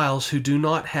Gentiles who do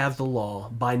not have the law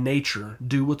by nature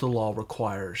do what the law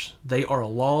requires, they are a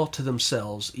law to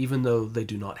themselves, even though they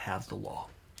do not have the law.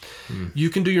 You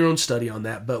can do your own study on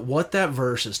that, but what that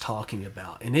verse is talking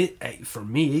about, and for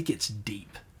me, it gets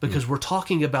deep, because we're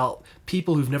talking about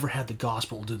people who've never had the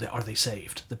gospel. Are they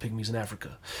saved? The pygmies in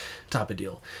Africa type of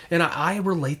deal. And I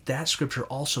relate that scripture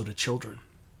also to children,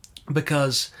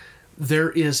 because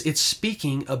it's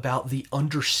speaking about the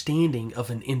understanding of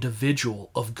an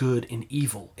individual of good and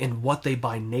evil and what they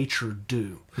by nature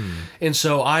do. And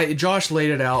so Josh laid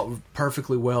it out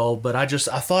perfectly well, but I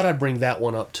thought I'd bring that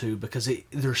one up too, because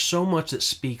there's so much that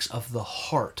speaks of the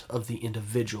heart of the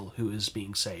individual who is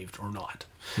being saved or not.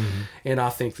 And I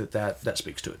think that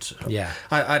speaks to it. So Yeah.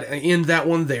 I'd end that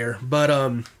one there.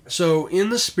 But so in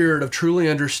the spirit of truly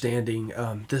understanding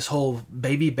this whole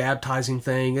baby baptizing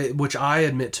thing, which I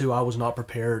admit to, I was not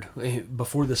prepared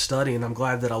before this study, and I'm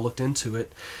glad that I looked into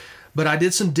it. But I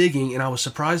did some digging, and I was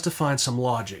surprised to find some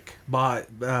logic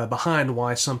behind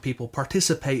why some people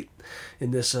participate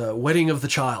in this wedding of the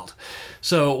child.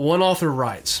 So one author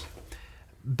writes,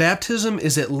 baptism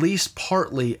is at least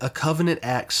partly a covenant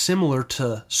act similar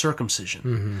to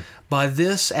circumcision. By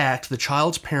this act, the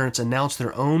child's parents announce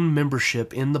their own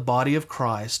membership in the body of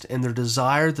Christ and their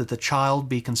desire that the child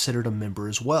be considered a member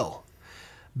as well.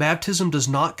 Baptism does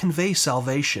not convey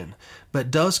salvation, but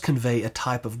does convey a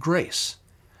type of grace.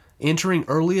 Entering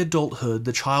early adulthood,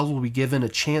 the child will be given a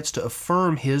chance to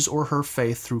affirm his or her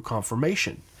faith through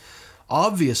confirmation.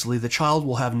 Obviously, the child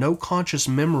will have no conscious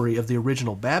memory of the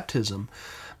original baptism,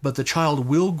 but the child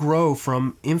will grow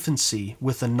from infancy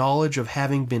with the knowledge of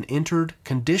having been entered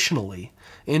conditionally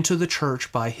into the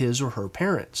church by his or her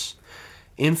parents.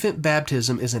 Infant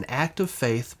baptism is an act of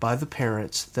faith by the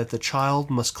parents that the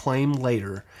child must claim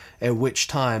later, at which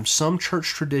time some church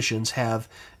traditions have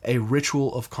a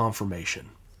ritual of confirmation.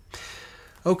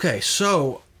 Okay,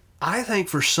 so I think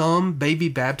for some, baby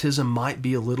baptism might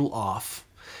be a little off.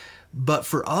 But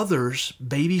for others,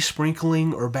 baby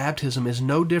sprinkling or baptism is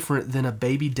no different than a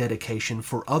baby dedication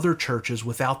for other churches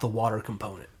without the water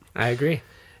component. I agree.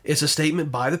 It's a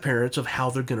statement by the parents of how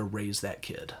they're going to raise that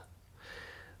kid.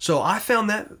 So I found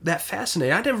that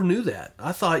fascinating. I never knew that.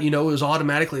 I thought, it was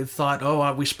automatically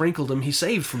thought, we sprinkled him, he's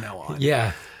saved from now on.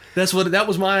 Yeah. That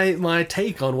was my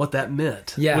take on what that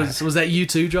meant. Yeah. Was that you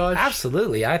too, Josh?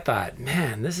 Absolutely. I thought,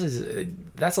 man,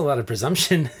 that's a lot of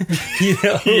presumption,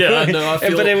 Yeah, no,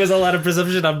 but it was a lot of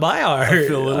presumption on my part. I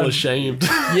feel a little ashamed.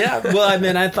 Yeah.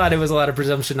 Well, I thought it was a lot of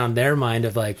presumption on their mind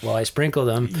of like, well, I sprinkled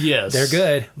them. Yes. They're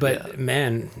good. But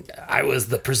man, I was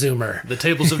the presumer. The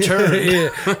tables have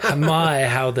turned. My,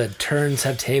 how the turns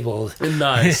have tabled.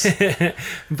 Nice.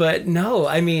 But no,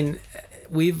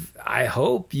 I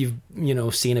hope you've,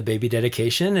 seen a baby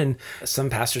dedication, and some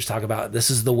pastors talk about this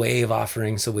is the wave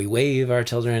offering. So we wave our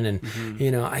children, and,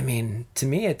 to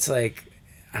me, it's like,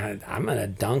 I'm going to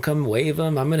dunk them, wave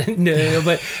them.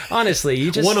 But honestly,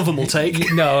 you just... One of them will take.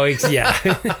 Yeah.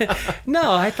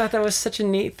 No, I thought that was such a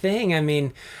neat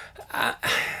thing.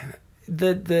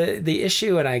 The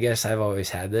issue, and I guess I've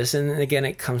always had this, and again,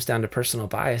 it comes down to personal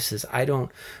bias, is I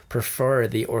don't prefer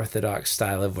the Orthodox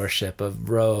style of worship of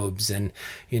robes and,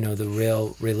 the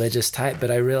real religious type,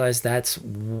 but I realize that's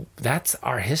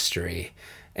our history.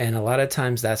 And a lot of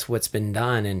times that's what's been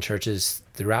done in churches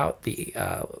throughout the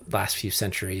last few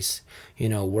centuries,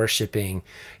 worshiping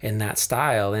in that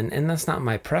style. And that's not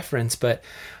my preference, but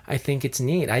I think it's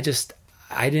neat. I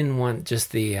didn't want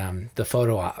just the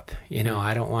photo op,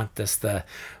 I don't want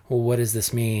what does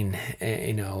this mean?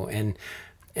 And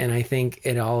I think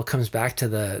it all comes back to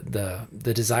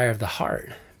the desire of the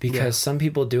heart, because some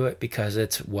people do it because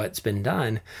it's what's been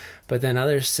done, but then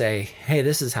others say, hey,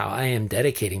 this is how I am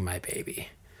dedicating my baby.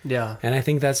 Yeah. And I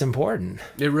think that's important.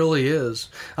 It really is.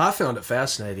 I found it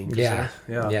fascinating. Yeah.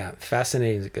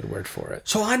 Fascinating is a good word for it.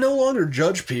 So I no longer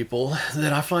judge people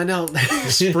that I find out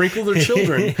sprinkle their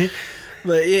children.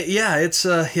 But it's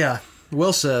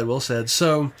well said.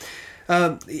 So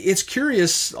it's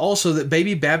curious also that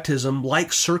baby baptism,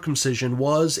 like circumcision,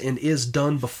 was and is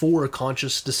done before a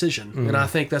conscious decision. And I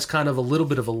think that's kind of a little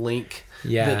bit of a link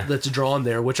that's drawn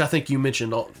there, which I think you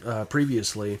mentioned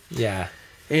previously. Yeah.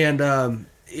 And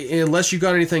unless you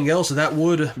got anything else, that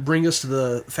would bring us to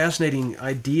the fascinating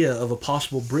idea of a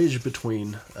possible bridge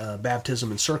between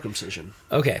baptism and circumcision.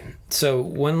 Okay, so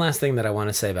one last thing that I want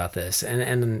to say about this,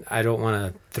 and I don't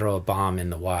want to throw a bomb in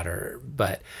the water,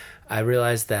 but I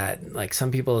realize that like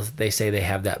some people, they say they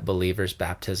have that believer's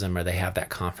baptism or they have that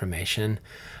confirmation.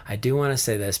 I do want to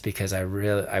say this because I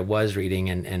was reading,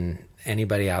 and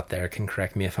anybody out there can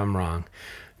correct me if I'm wrong,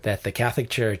 that the Catholic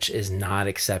Church is not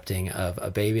accepting of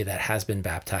a baby that has been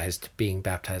baptized being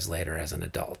baptized later as an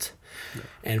adult. Yeah.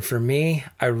 And for me,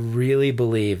 I really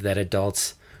believe that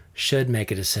adults should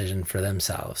make a decision for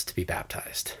themselves to be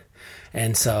baptized.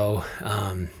 And so,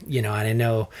 and I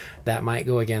know that might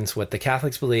go against what the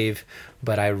Catholics believe,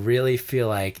 but I really feel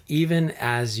like even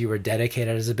as you were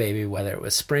dedicated as a baby, whether it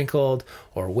was sprinkled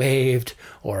or waved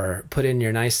or put in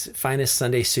your nice, finest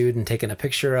Sunday suit and taken a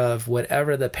picture of,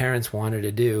 whatever the parents wanted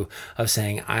to do of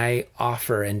saying, I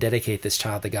offer and dedicate this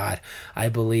child to God, I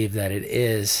believe that it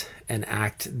is an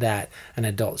act that an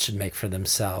adult should make for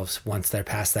themselves once they're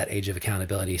past that age of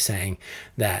accountability, saying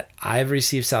that I've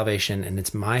received salvation and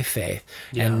it's my faith.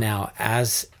 Yeah. And now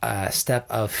as a step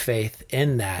of faith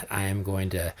in that, I am going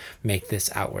to make this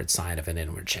outward sign of an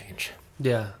inward change.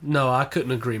 Yeah, no, I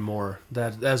couldn't agree more.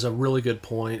 That's a really good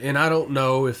point. And I don't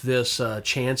know if this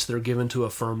chance they're given to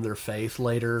affirm their faith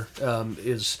later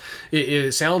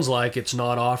it sounds like it's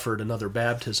not offered another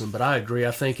baptism, but I agree.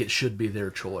 I think it should be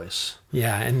their choice.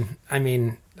 Yeah, and I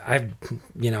mean,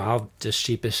 I'll just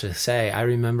sheepishly say, I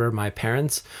remember my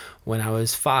parents, when I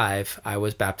was 5, I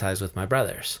was baptized with my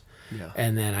brothers. Yeah.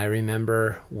 And then I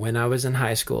remember when I was in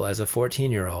high school as a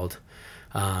 14-year-old,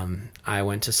 I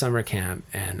went to summer camp,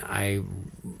 and I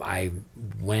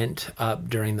went up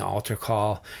during the altar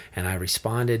call, and I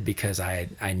responded because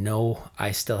I know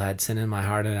I still had sin in my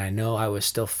heart, and I know I was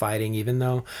still fighting, even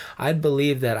though I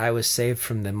believed that I was saved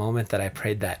from the moment that I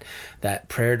prayed that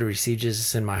prayer to receive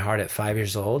Jesus in my heart at 5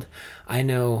 years old. I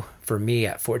know for me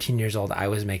at 14 years old, I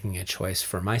was making a choice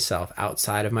for myself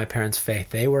outside of my parents' faith.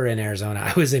 They were in Arizona,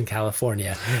 I was in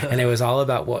California, and it was all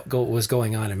about what was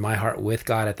going on in my heart with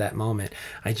God at that moment.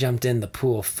 I jumped in the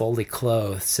pool fully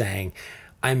clothed, saying,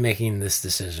 I'm making this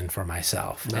decision for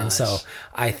myself. Nice. And so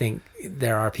I think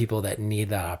there are people that need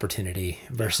that opportunity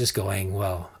versus going,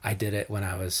 well, I did it when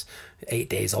I was 8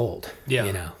 days old.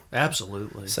 Yeah,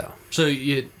 absolutely. So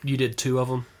you did 2 of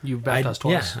them? You baptized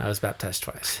twice? Yeah, I was baptized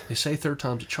twice. They say third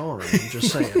time's a charm. I'm just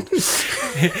saying.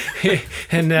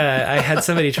 And I had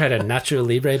somebody try to Nacho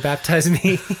Libre baptize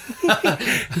me.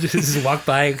 Just walk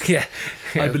by. Yeah.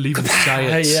 I believe in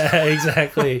science. Yeah,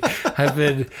 exactly. I've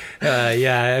been,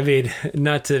 I mean,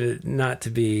 not to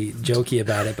be jokey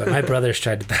about it, but my brothers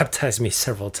tried to baptize me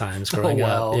several times growing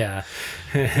up. Yeah.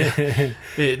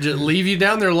 Just leave you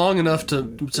down there long enough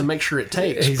to make sure it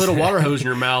takes. Exactly. Put a water hose in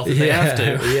your mouth if they have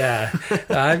to. Yeah.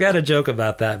 I've got a joke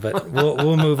about that, but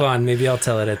we'll move on. Maybe I'll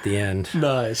tell it at the end.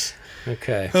 Nice.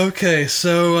 Okay.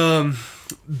 So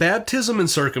baptism and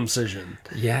circumcision.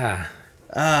 Yeah.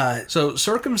 So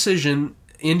circumcision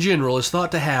in general is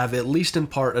thought to have, at least in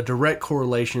part, a direct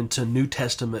correlation to New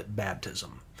Testament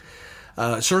baptism.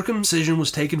 Circumcision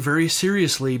was taken very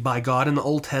seriously by God in the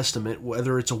Old Testament.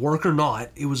 Whether it's a work or not,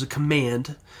 it was a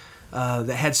command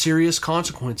that had serious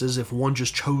consequences if one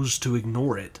just chose to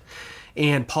ignore it.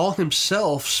 And Paul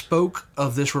himself spoke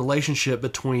of this relationship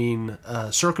between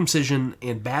circumcision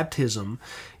and baptism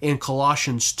in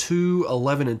Colossians 2,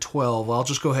 11, and 12. I'll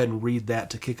just go ahead and read that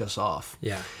to kick us off.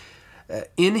 Yeah.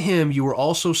 In him you were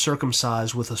also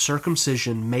circumcised with a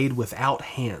circumcision made without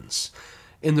hands,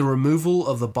 in the removal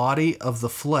of the body of the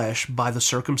flesh by the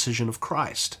circumcision of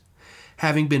Christ,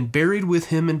 having been buried with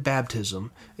him in baptism,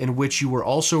 in which you were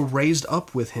also raised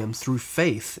up with him through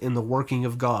faith in the working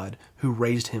of God, who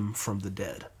raised him from the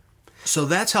dead. So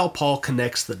that's how Paul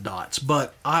connects the dots.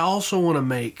 But I also want to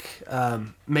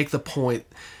make the point,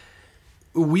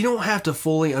 we don't have to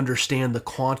fully understand the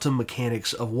quantum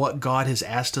mechanics of what God has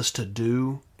asked us to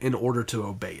do in order to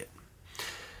obey it.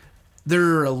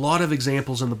 There are a lot of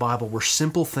examples in the Bible where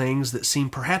simple things that seem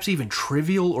perhaps even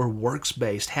trivial or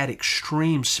works-based had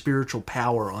extreme spiritual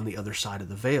power on the other side of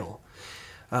the veil.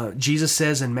 Jesus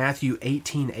says in Matthew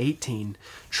 18:18,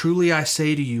 "Truly I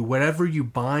say to you, whatever you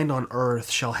bind on earth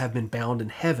shall have been bound in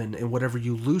heaven, and whatever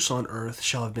you loose on earth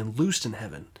shall have been loosed in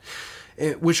heaven."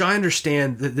 Which I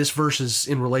understand that this verse is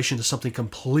in relation to something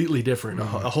completely different, a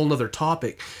whole other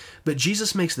topic. But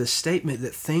Jesus makes this statement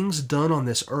that things done on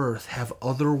this earth have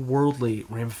otherworldly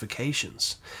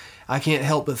ramifications. I can't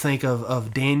help but think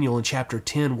of Daniel in chapter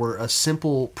 10, where a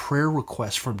simple prayer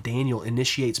request from Daniel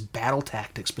initiates battle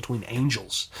tactics between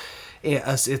angels.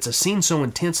 It's a scene so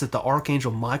intense that the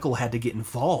archangel Michael had to get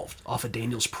involved off of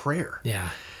Daniel's prayer. Yeah.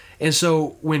 And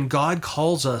so when God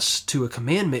calls us to a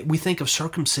commandment, we think of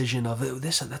circumcision of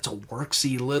this. That's a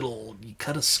worksy little, you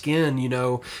cut a skin,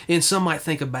 and some might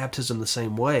think of baptism the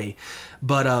same way.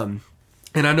 But,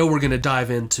 and I know we're going to dive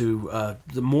into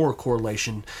the more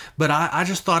correlation, but I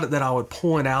just thought that I would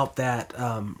point out that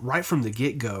right from the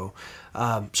get-go,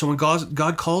 so when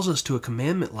God calls us to a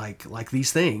commandment like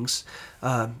these things,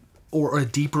 or a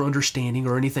deeper understanding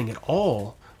or anything at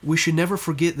all, we should never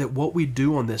forget that what we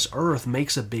do on this earth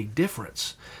makes a big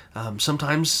difference.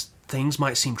 Sometimes things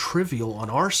might seem trivial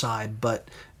on our side, but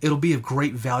it'll be of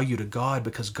great value to God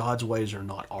because God's ways are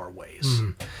not our ways.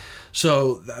 Mm-hmm.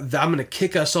 So I'm going to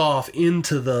kick us off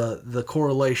into the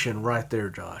correlation right there,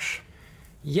 Josh.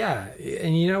 Yeah,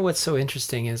 and you know what's so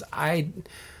interesting is I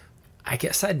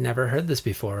guess I'd never heard this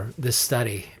before, this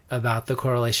study about the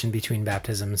correlation between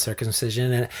baptism and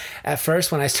circumcision. And at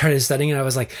first when I started studying it, I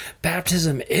was like,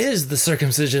 baptism is the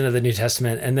circumcision of the New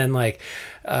Testament. And then like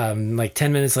 10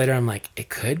 minutes later, I'm like, it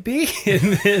could be.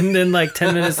 And then like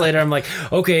 10 minutes later, I'm like,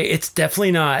 okay, it's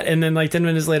definitely not. And then like 10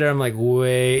 minutes later, I'm like,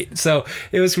 wait. So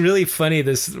it was really funny,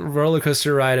 this roller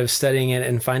coaster ride of studying it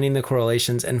and finding the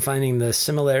correlations and finding the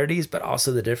similarities, but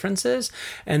also the differences.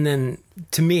 And then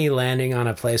to me, landing on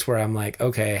a place where I'm like,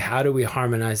 okay, how do we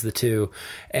harmonize the two?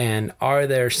 And are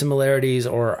there similarities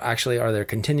or actually are there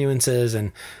continuances?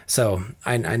 And so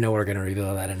I know we're going to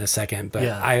reveal that in a second, but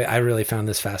yeah. I really found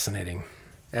this fascinating.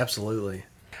 Absolutely.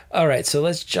 All right, so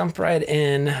let's jump right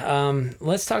in.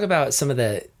 Let's talk about some of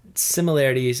the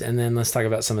similarities and then let's talk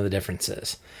about some of the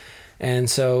differences. And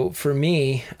so for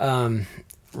me,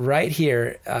 right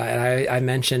here, and I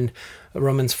mentioned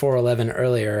Romans 4:11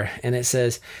 earlier, and it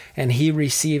says, "And he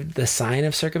received the sign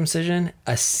of circumcision,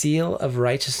 a seal of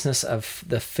righteousness of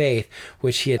the faith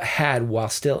which he had while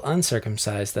still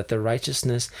uncircumcised, that the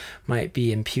righteousness might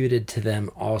be imputed to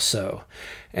them also."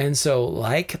 And so,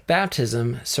 like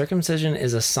baptism, circumcision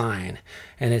is a sign,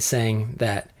 and it's saying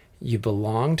that you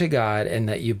belong to God and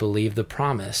that you believe the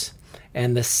promise.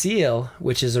 And the seal,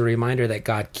 which is a reminder that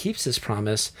God keeps his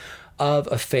promise, of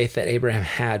a faith that Abraham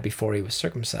had before he was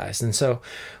circumcised. And so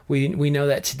we know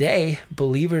that today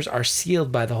believers are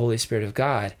sealed by the Holy Spirit of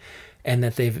God and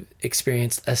that they've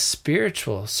experienced a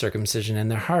spiritual circumcision in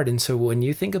their heart. And so when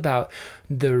you think about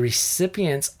the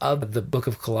recipients of the book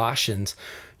of Colossians,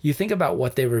 you think about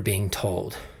what they were being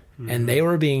told. Mm-hmm. And they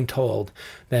were being told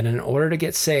that in order to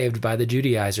get saved by the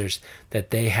Judaizers, that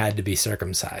they had to be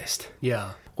circumcised.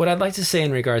 Yeah. What I'd like to say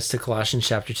in regards to Colossians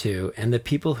chapter 2 and the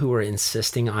people who were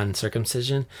insisting on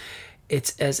circumcision,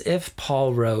 it's as if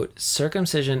Paul wrote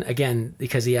circumcision, again,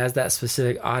 because he has that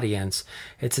specific audience,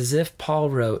 it's as if Paul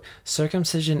wrote,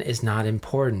 circumcision is not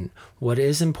important. What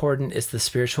is important is the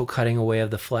spiritual cutting away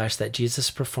of the flesh that Jesus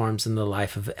performs in the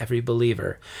life of every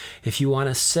believer. If you want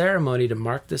a ceremony to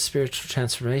mark the spiritual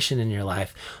transformation in your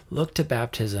life, look to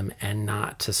baptism and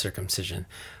not to circumcision.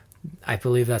 I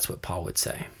believe that's what Paul would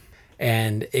say.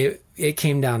 And it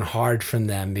came down hard from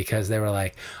them because they were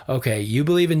like, okay, you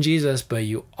believe in Jesus, but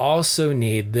you also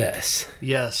need this.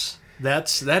 Yes,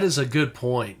 that is a good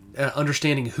point.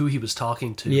 Understanding who he was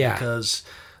talking to. Yeah. Because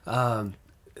I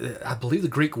believe the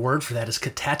Greek word for that is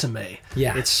katatome.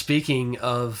 Yeah. It's speaking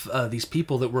of these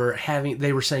people that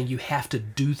they were saying you have to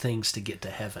do things to get to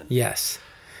heaven. Yes.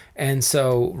 And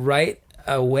so right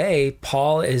away,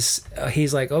 Paul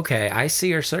he's like, okay, I see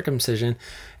your circumcision.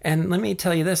 And let me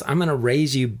tell you this, I'm going to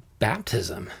raise you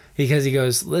baptism. Because he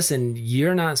goes, listen,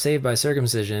 you're not saved by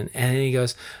circumcision. And then he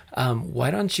goes, why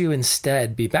don't you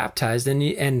instead be baptized?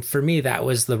 And for me, that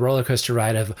was the roller coaster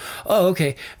ride of, oh,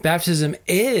 okay, baptism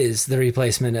is the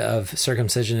replacement of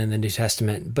circumcision in the New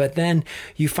Testament. But then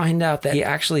you find out that he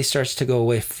actually starts to go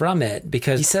away from it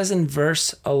because he says in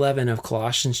verse 11 of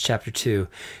Colossians chapter 2,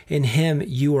 in him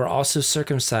you were also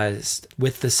circumcised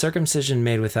with the circumcision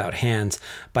made without hands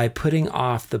by putting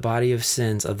off the body of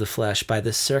sins of the flesh by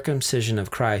the circumcision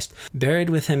of Christ, buried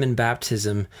with him in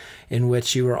baptism, in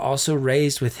which you were also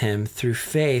raised with him through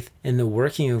faith in the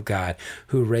working of God,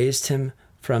 who raised him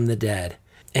from the dead.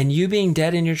 And you being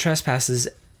dead in your trespasses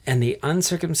and the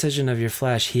uncircumcision of your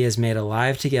flesh, he has made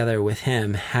alive together with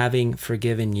him, having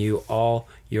forgiven you all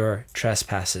your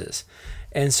trespasses.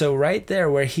 And so right there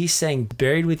where he's saying,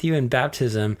 buried with you in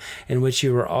baptism, in which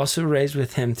you were also raised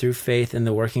with him through faith in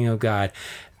the working of God,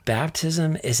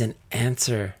 baptism is an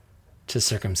answer to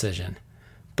circumcision,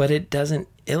 but it doesn't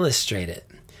illustrate it.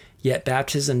 Yet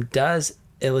baptism does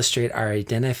illustrate our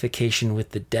identification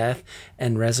with the death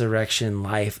and resurrection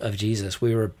life of Jesus.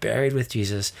 We were buried with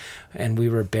Jesus, and we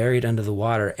were buried under the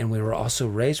water, and we were also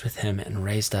raised with him and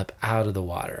raised up out of the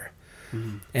water.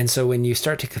 And so when you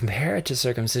start to compare it to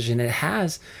circumcision, it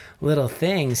has little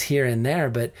things here and there,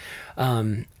 but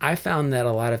I found that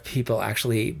a lot of people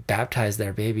actually baptize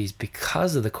their babies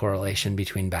because of the correlation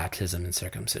between baptism and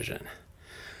circumcision.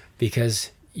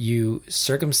 Because you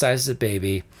circumcise a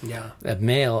baby, a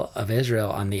male of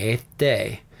Israel, on the 8th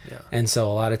day. And so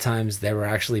a lot of times there were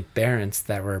actually parents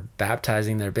that were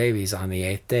baptizing their babies on the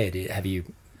 8th day. Have you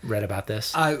read about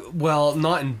this? Well,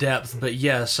 not in depth, but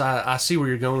yes, I see where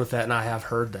you're going with that, and I have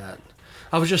heard that.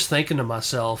 I was just thinking to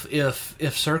myself,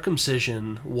 if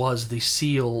circumcision was the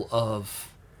seal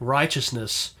of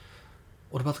righteousness,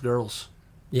 what about the girls?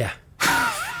 Yeah,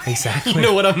 exactly. You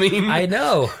know what I mean? I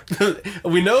know.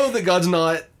 We know that God's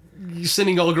not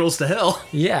sending all girls to hell.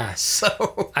 Yeah.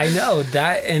 So I know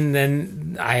that. And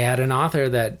then I had an author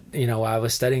that, while I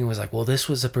was studying, was like, well, this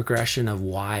was a progression of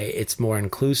why it's more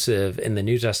inclusive in the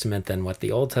New Testament than what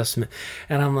the Old Testament.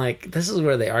 And I'm like, this is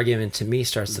where the argument to me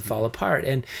starts to fall apart.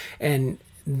 And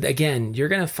again, you're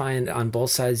going to find on both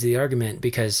sides of the argument,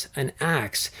 because in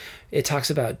Acts, it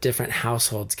talks about different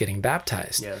households getting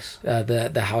baptized. Yes.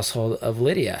 The household of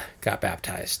Lydia got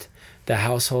baptized. The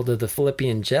household of the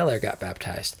Philippian jailer got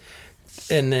baptized.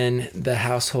 And then the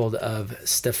household of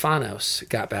Stephanos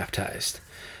got baptized.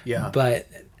 Yeah. But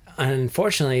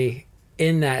unfortunately,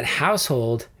 in that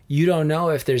household, you don't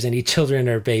know if there's any children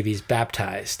or babies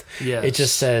baptized. Yes. It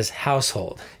just says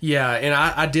household. Yeah, and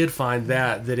I did find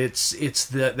that it's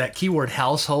that keyword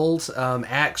household.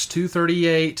 Acts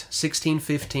 2:38,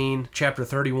 16:15, chapter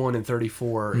 31 and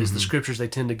 34 is the scriptures they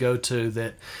tend to go to,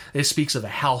 that it speaks of a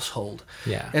household.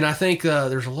 Yeah. And I think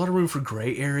there's a lot of room for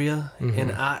gray area,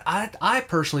 and I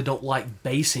personally don't like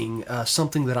basing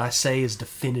something that I say is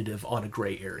definitive on a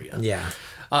gray area. Yeah.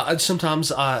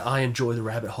 Sometimes I enjoy the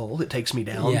rabbit hole. It takes me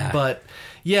down. Yeah. But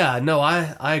yeah, no,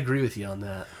 I agree with you on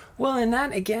that. Well, and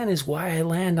that, again, is why I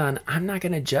land on, I'm not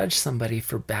going to judge somebody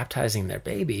for baptizing their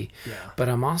baby, but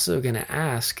I'm also going to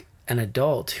ask an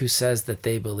adult who says that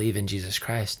they believe in Jesus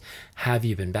Christ, have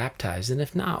you been baptized? And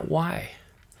if not, why?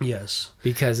 Yes.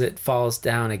 Because it falls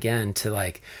down again to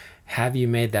like, have you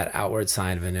made that outward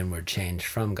sign of an inward change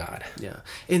from God? Yeah.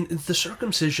 And the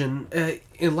circumcision,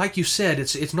 and like you said,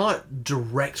 it's not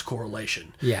direct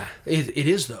correlation. Yeah. It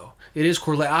is, though. It is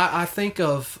correlation. I think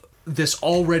of this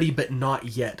already but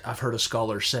not yet. I've heard a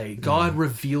scholar say God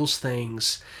reveals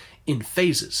things in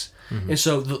phases. And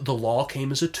so the law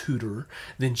came as a tutor,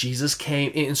 then Jesus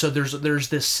came, and so there's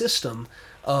this system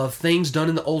of things done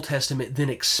in the Old Testament then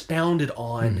expounded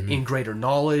on in greater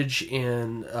knowledge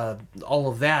and all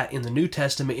of that in the New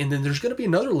Testament, and then there's going to be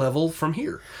another level from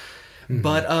here.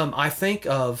 But I think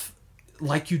of,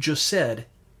 like you just said,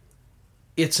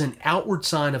 it's an outward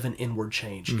sign of an inward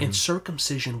change, and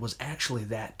circumcision was actually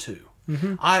that too.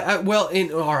 All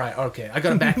right, okay. I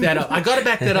got to back that up. I got to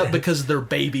back that up because they're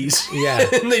babies. Yeah.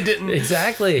 And they didn't.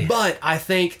 Exactly. But I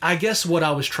guess what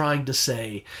I was trying to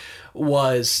say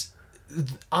was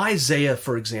Isaiah,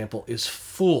 for example, is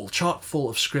chock full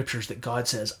of scriptures that God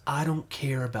says, I don't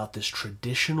care about this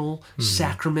traditional,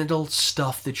 sacramental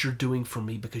stuff that you're doing for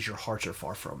me because your hearts are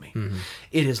far from me.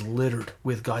 It is littered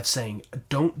with God saying,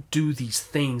 don't do these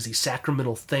things, these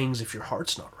sacramental things, if your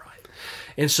heart's not right.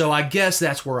 And so I guess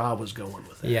that's where I was going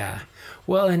with it. Yeah.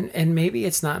 Well, and maybe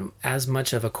it's not as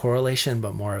much of a correlation,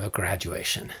 but more of a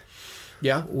graduation.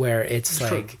 Yeah. Where it's like,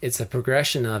 true. It's a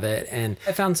progression of it. And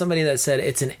I found somebody that said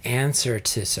it's an answer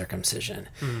to circumcision.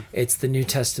 It's the New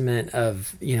Testament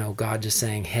of, God just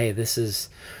saying, hey, this is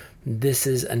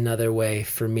another way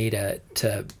for me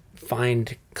to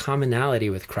find commonality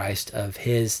with Christ of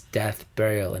his death,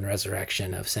 burial, and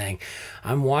resurrection, of saying,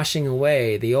 I'm washing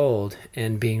away the old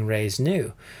and being raised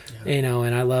new. Yeah.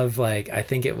 And I love, I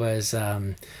think it was,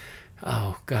 Audio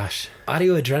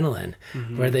Adrenaline,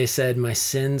 where they said, my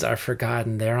sins are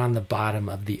forgotten. They're on the bottom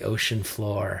of the ocean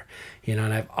floor. And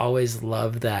I've always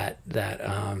loved that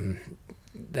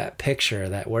picture,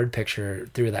 that word picture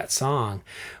through that song,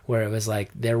 where it was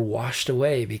like they're washed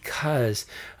away because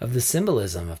of the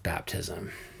symbolism of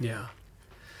baptism. Yeah.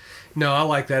 No, I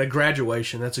like that. A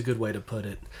graduation, that's a good way to put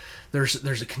it.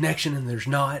 there's a connection and there's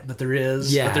not, but there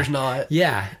is, Yeah. but there's not.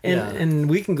 Yeah. Yeah. And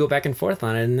we can go back and forth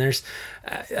on it. And there's,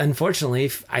 unfortunately,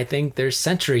 I think there's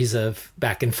centuries of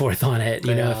back and forth on it,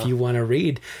 you know, Yeah. if you want to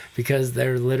read, because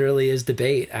there literally is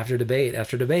debate after debate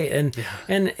after debate.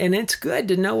 And it's good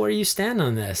to know where you stand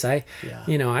on this.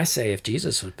 You know, I say if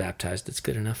Jesus was baptized, it's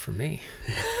good enough for me.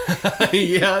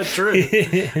 Yeah, true.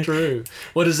 True.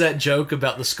 What is that joke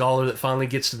about the scholar that finally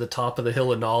gets to the top of the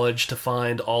hill of knowledge to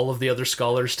find all of the other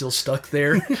scholars still stuck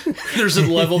there? There's a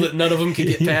level that none of them can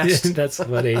get past. That's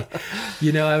funny.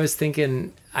 You know, I was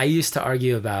thinking, I used to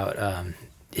argue about,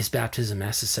 is baptism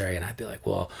necessary? And I'd be like,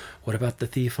 well, what about the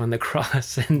thief on the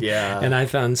cross? And, Yeah. and I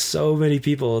found so many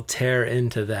people tear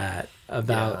into that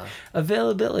about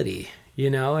availability, you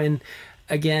know, and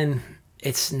again,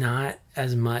 it's not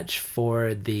as much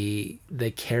for the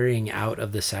carrying out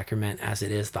of the sacrament as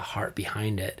it is the heart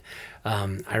behind it.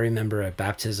 I remember a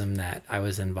baptism that I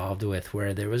was involved with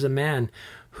where there was a man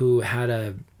who had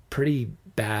a pretty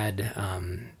bad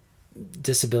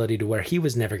disability to where he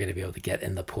was never going to be able to get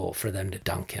in the pool for them to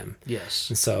dunk him. Yes.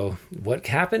 And so what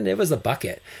happened? It was a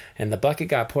bucket, and the bucket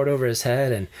got poured over his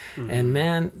head, and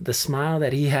man, the smile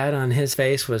that he had on his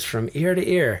face was from ear to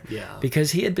ear. Yeah.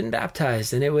 Because he had been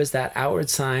baptized, and it was that outward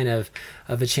sign of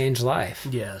a changed life.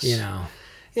 Yes. You know.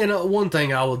 And one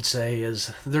thing I would say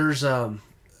is there's something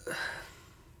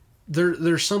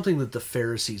that the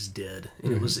Pharisees did,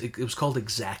 and it was called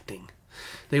exacting.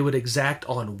 They would exact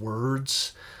on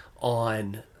words,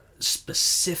 on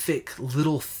specific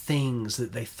little things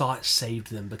that they thought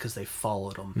saved them because they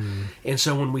followed them. And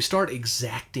so when we start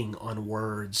exacting on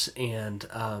words and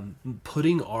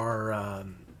putting our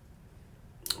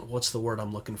what's the word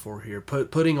I'm looking for here?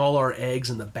 Putting all our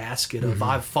eggs in the basket of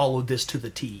I've followed this to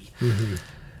the T.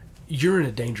 You're in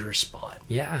a dangerous spot.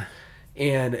 Yeah.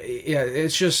 And yeah,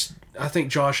 it's just, I think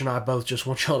Josh and I both just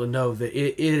want y'all to know that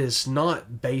it is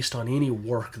not based on any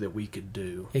work that we could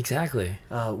do. Exactly.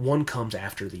 One comes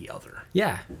after the other.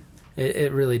 Yeah.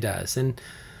 It really does. And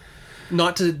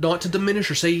Not to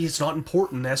diminish or say it's not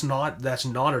important. That's not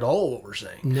at all what we're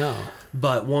saying. no.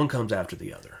 But one comes after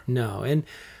the other. No. And,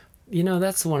 you know,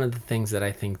 that's one of the things that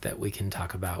I think that we can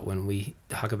talk about when we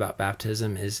talk about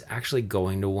baptism is actually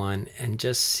going to one and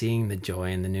just seeing the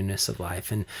joy and the newness of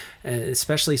life. And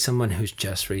especially someone who's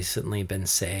just recently been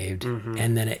saved,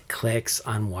 and then it clicks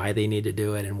on why they need to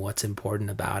do it and what's important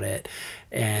about it.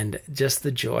 And just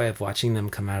the joy of watching them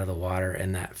come out of the water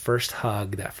and that first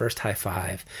hug, that first high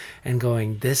five, and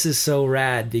going, this is so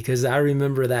rad, because I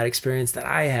remember that experience that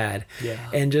I had. Yeah.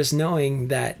 And just knowing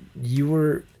that you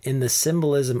were in the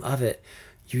symbolism of it,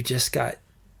 you just got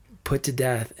put to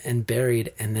death and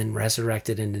buried and then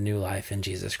resurrected into new life in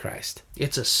Jesus Christ.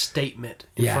 It's a statement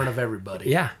in front of everybody.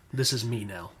 Yeah. This is me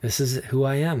now. This is who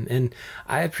I am. And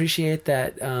I appreciate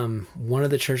that one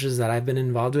of the churches that I've been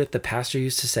involved with, the pastor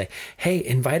used to say, hey,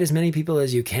 invite as many people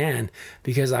as you can,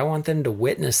 because I want them to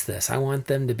witness this. I want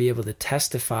them to be able to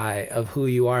testify of who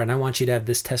you are. And I want you to have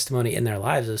this testimony in their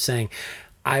lives of saying,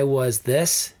 I was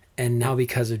this, and now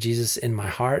because of Jesus in my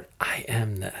heart, I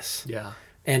am this. Yeah.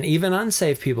 And even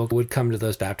unsaved people would come to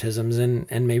those baptisms, and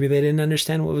maybe they didn't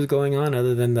understand what was going on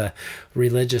other than the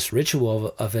religious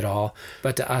ritual of it all.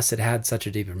 But to us, it had such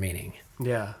a deeper meaning.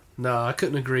 Yeah. No, I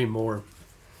couldn't agree more.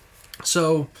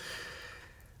 So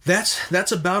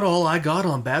that's about all I got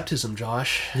on baptism,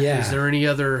 Josh. Yeah. Is there any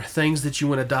other things that you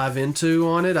want to dive into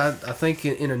on it? I think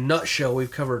in a nutshell,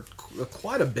 we've covered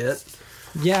quite a bit.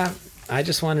 Yeah, I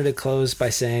just wanted to close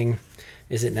by saying,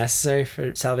 is it necessary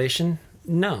for salvation?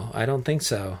 No, I don't think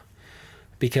so.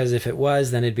 Because if it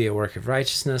was, then it'd be a work of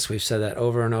righteousness. We've said that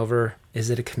over and over. Is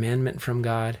it a commandment from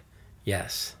God?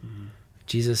 Yes.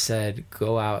 Jesus said,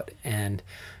 go out and,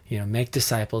 make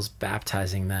disciples,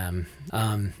 baptizing them.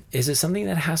 Is it something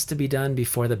that has to be done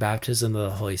before the baptism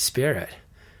of the Holy Spirit?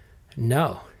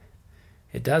 No,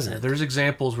 it doesn't. There's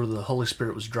examples where the Holy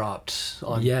Spirit was dropped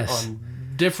on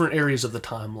different areas of the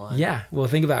timeline. Yeah. Well,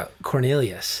 think about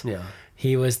Cornelius. Yeah.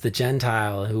 He was the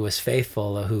Gentile who was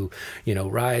faithful, who,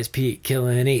 rise, Pete, kill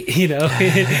and eat,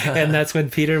 and that's when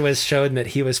Peter was shown that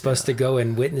he was supposed to go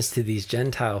and witness to these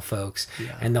Gentile folks,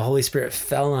 and the Holy Spirit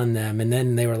fell on them, and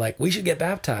then they were like, we should get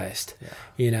baptized,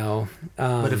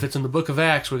 But if it's in the book of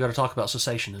Acts, we got to talk about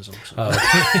cessationism. So.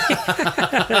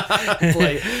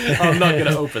 I'm not going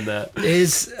to open that.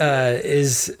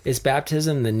 Is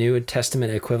baptism the New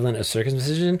Testament equivalent of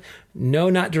circumcision? No,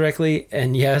 not directly,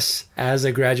 and yes, as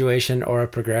a graduation or a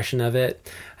progression of it.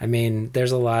 I mean,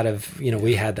 there's a lot of,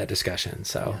 we had that discussion.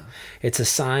 So it's a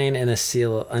sign and a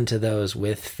seal unto those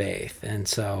with faith. And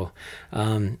so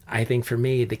I think for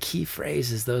me, the key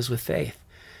phrase is those with faith.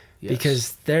 Yes.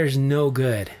 Because there's no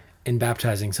good in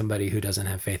baptizing somebody who doesn't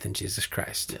have faith in Jesus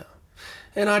Christ. Yeah.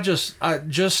 And I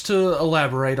just to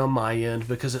elaborate on my end,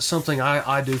 because it's something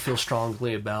I do feel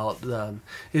strongly about.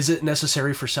 Is it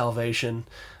necessary for salvation?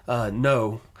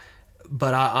 No.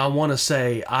 But I want to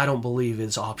say I don't believe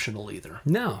it's optional either.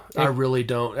 No. I really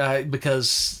don't.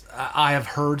 Because I have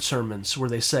heard sermons where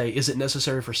they say, is it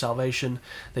necessary for salvation?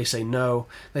 They say no.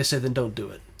 They say, then don't do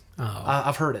it. Oh.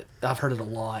 I've heard it. I've heard it a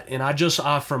lot.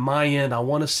 And from my end, I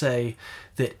want to say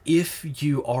that if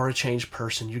you are a changed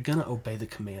person, you're going to obey the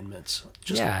commandments.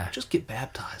 Just get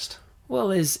baptized.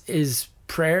 Well, is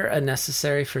prayer a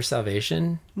necessary for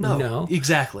salvation? No,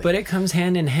 exactly. But it comes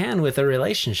hand in hand with a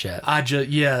relationship.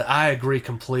 I agree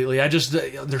completely.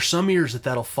 There's some ears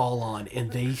that'll fall on,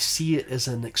 and they see it as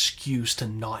an excuse to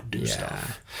not do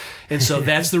stuff. And so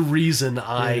that's the reason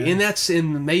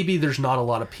and maybe there's not a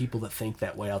lot of people that think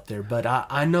that way out there, but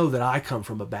I know that I come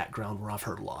from a background where I've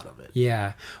heard a lot of it.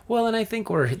 Yeah. Well, and I think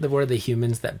we're the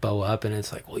humans that bow up, and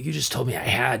it's like, well, you just told me I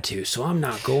had to, so I'm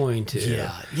not going to.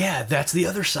 Yeah, that's the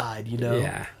other side,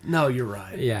 Yeah. No, you're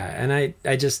right. Yeah, and I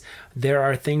just, there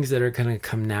are things that are going to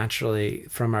come naturally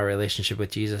from our relationship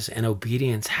with Jesus, and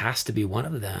obedience has to be one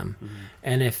of them. Mm-hmm.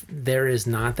 And if there is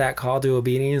not that call to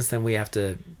obedience, then we have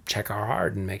to check our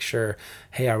heart and make sure,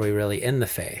 hey, are we really in the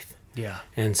faith? Yeah.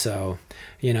 And so,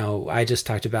 I just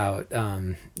talked about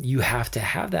you have to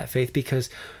have that faith, because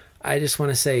I just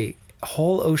want to say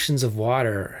whole oceans of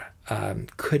water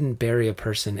couldn't bury a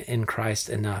person in Christ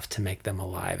enough to make them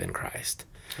alive in Christ.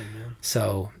 Amen.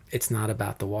 So it's not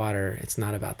about the water. It's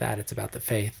not about that. It's about the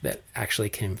faith that actually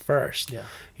came first. Yeah.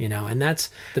 And that's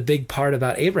the big part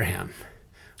about Abraham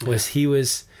was he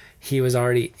was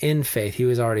already in faith. He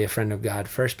was already a friend of God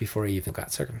first before he even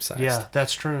got circumcised. Yeah,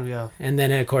 that's true. Yeah. And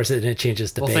then, of course, it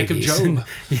changes to babies. Think of Job.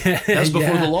 That's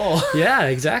before the law. Yeah,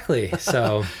 exactly.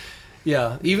 So...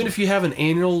 Yeah, even if you have an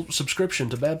annual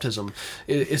subscription to baptism,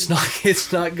 it's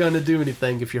not going to do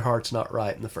anything if your heart's not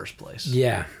right in the first place.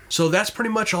 Yeah. So that's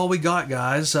pretty much all we got,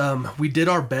 guys. We did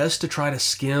our best to try to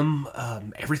skim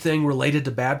everything related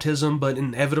to baptism, but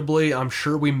inevitably, I'm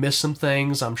sure we missed some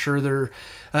things. I'm sure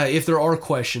if there are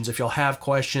questions, if y'all have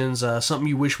questions, something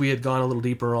you wish we had gone a little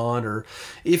deeper on, or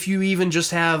if you even just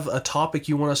have a topic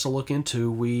you want us to look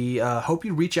into, we hope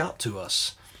you reach out to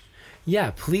us.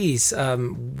 Yeah, please.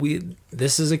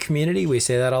 This is a community. We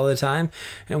say that all the time,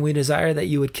 and we desire that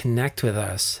you would connect with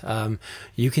us.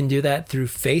 You can do that through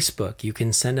Facebook. You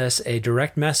can send us a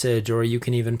direct message, or you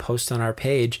can even post on our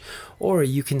page, or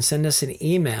you can send us an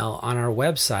email on our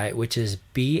website, which is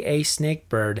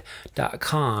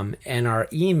basnakebird.com, and our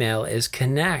email is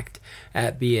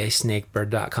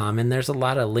connect@basnakebird.com, and there's a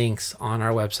lot of links on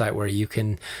our website where you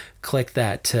can click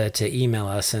that to email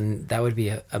us, and that would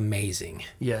be amazing.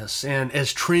 Yes, and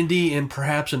as trendy and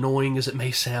perhaps annoying as it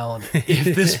may sound,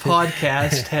 if this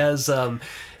podcast has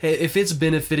if it's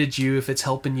benefited you, if it's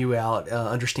helping you out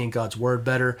understand God's Word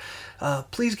better,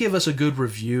 please give us a good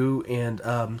review,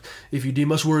 and if you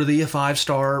deem us worthy, a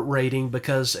 5-star rating,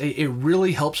 because it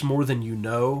really helps more than you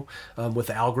know with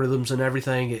the algorithms and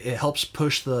everything. It helps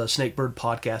push the Snakebird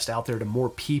podcast out there to more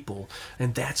people,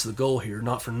 and that's the goal here,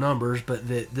 not for numbers, but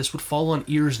that this would fall on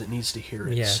ears that needs to hear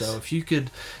it. Yes. So if you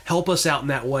could help us out in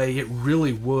that way, it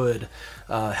really would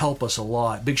help us a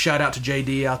lot. Big shout out to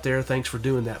JD out there. Thanks for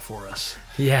doing that for us.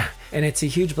 Yeah, and it's a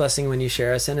huge blessing when you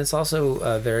share us, and it's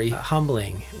also very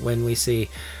humbling when we see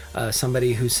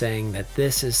somebody who's saying that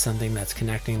this is something that's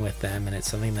connecting with them, and it's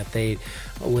something that they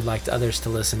would like others to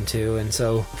listen to. And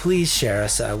so please share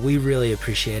us. We really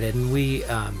appreciate it, and we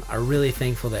are really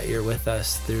thankful that you're with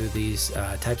us through these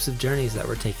types of journeys that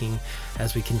we're taking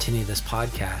as we continue this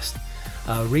podcast.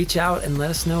 Reach out and let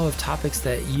us know of topics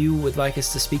that you would like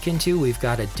us to speak into. We've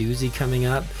got a doozy coming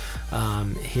up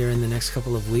here in the next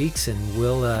couple of weeks, and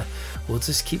we'll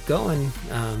just keep going,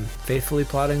 faithfully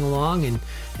plodding along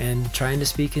and trying to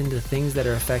speak into things that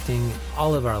are affecting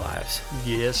all of our lives.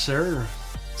 Yes, sir.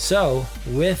 So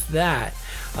with that,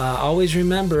 always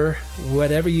remember,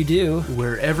 whatever you do,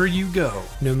 wherever you go,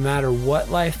 no matter what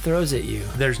life throws at you,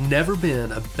 there's never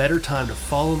been a better time to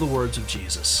follow the words of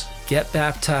Jesus. Get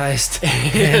baptized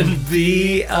and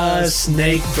be a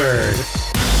snake bird.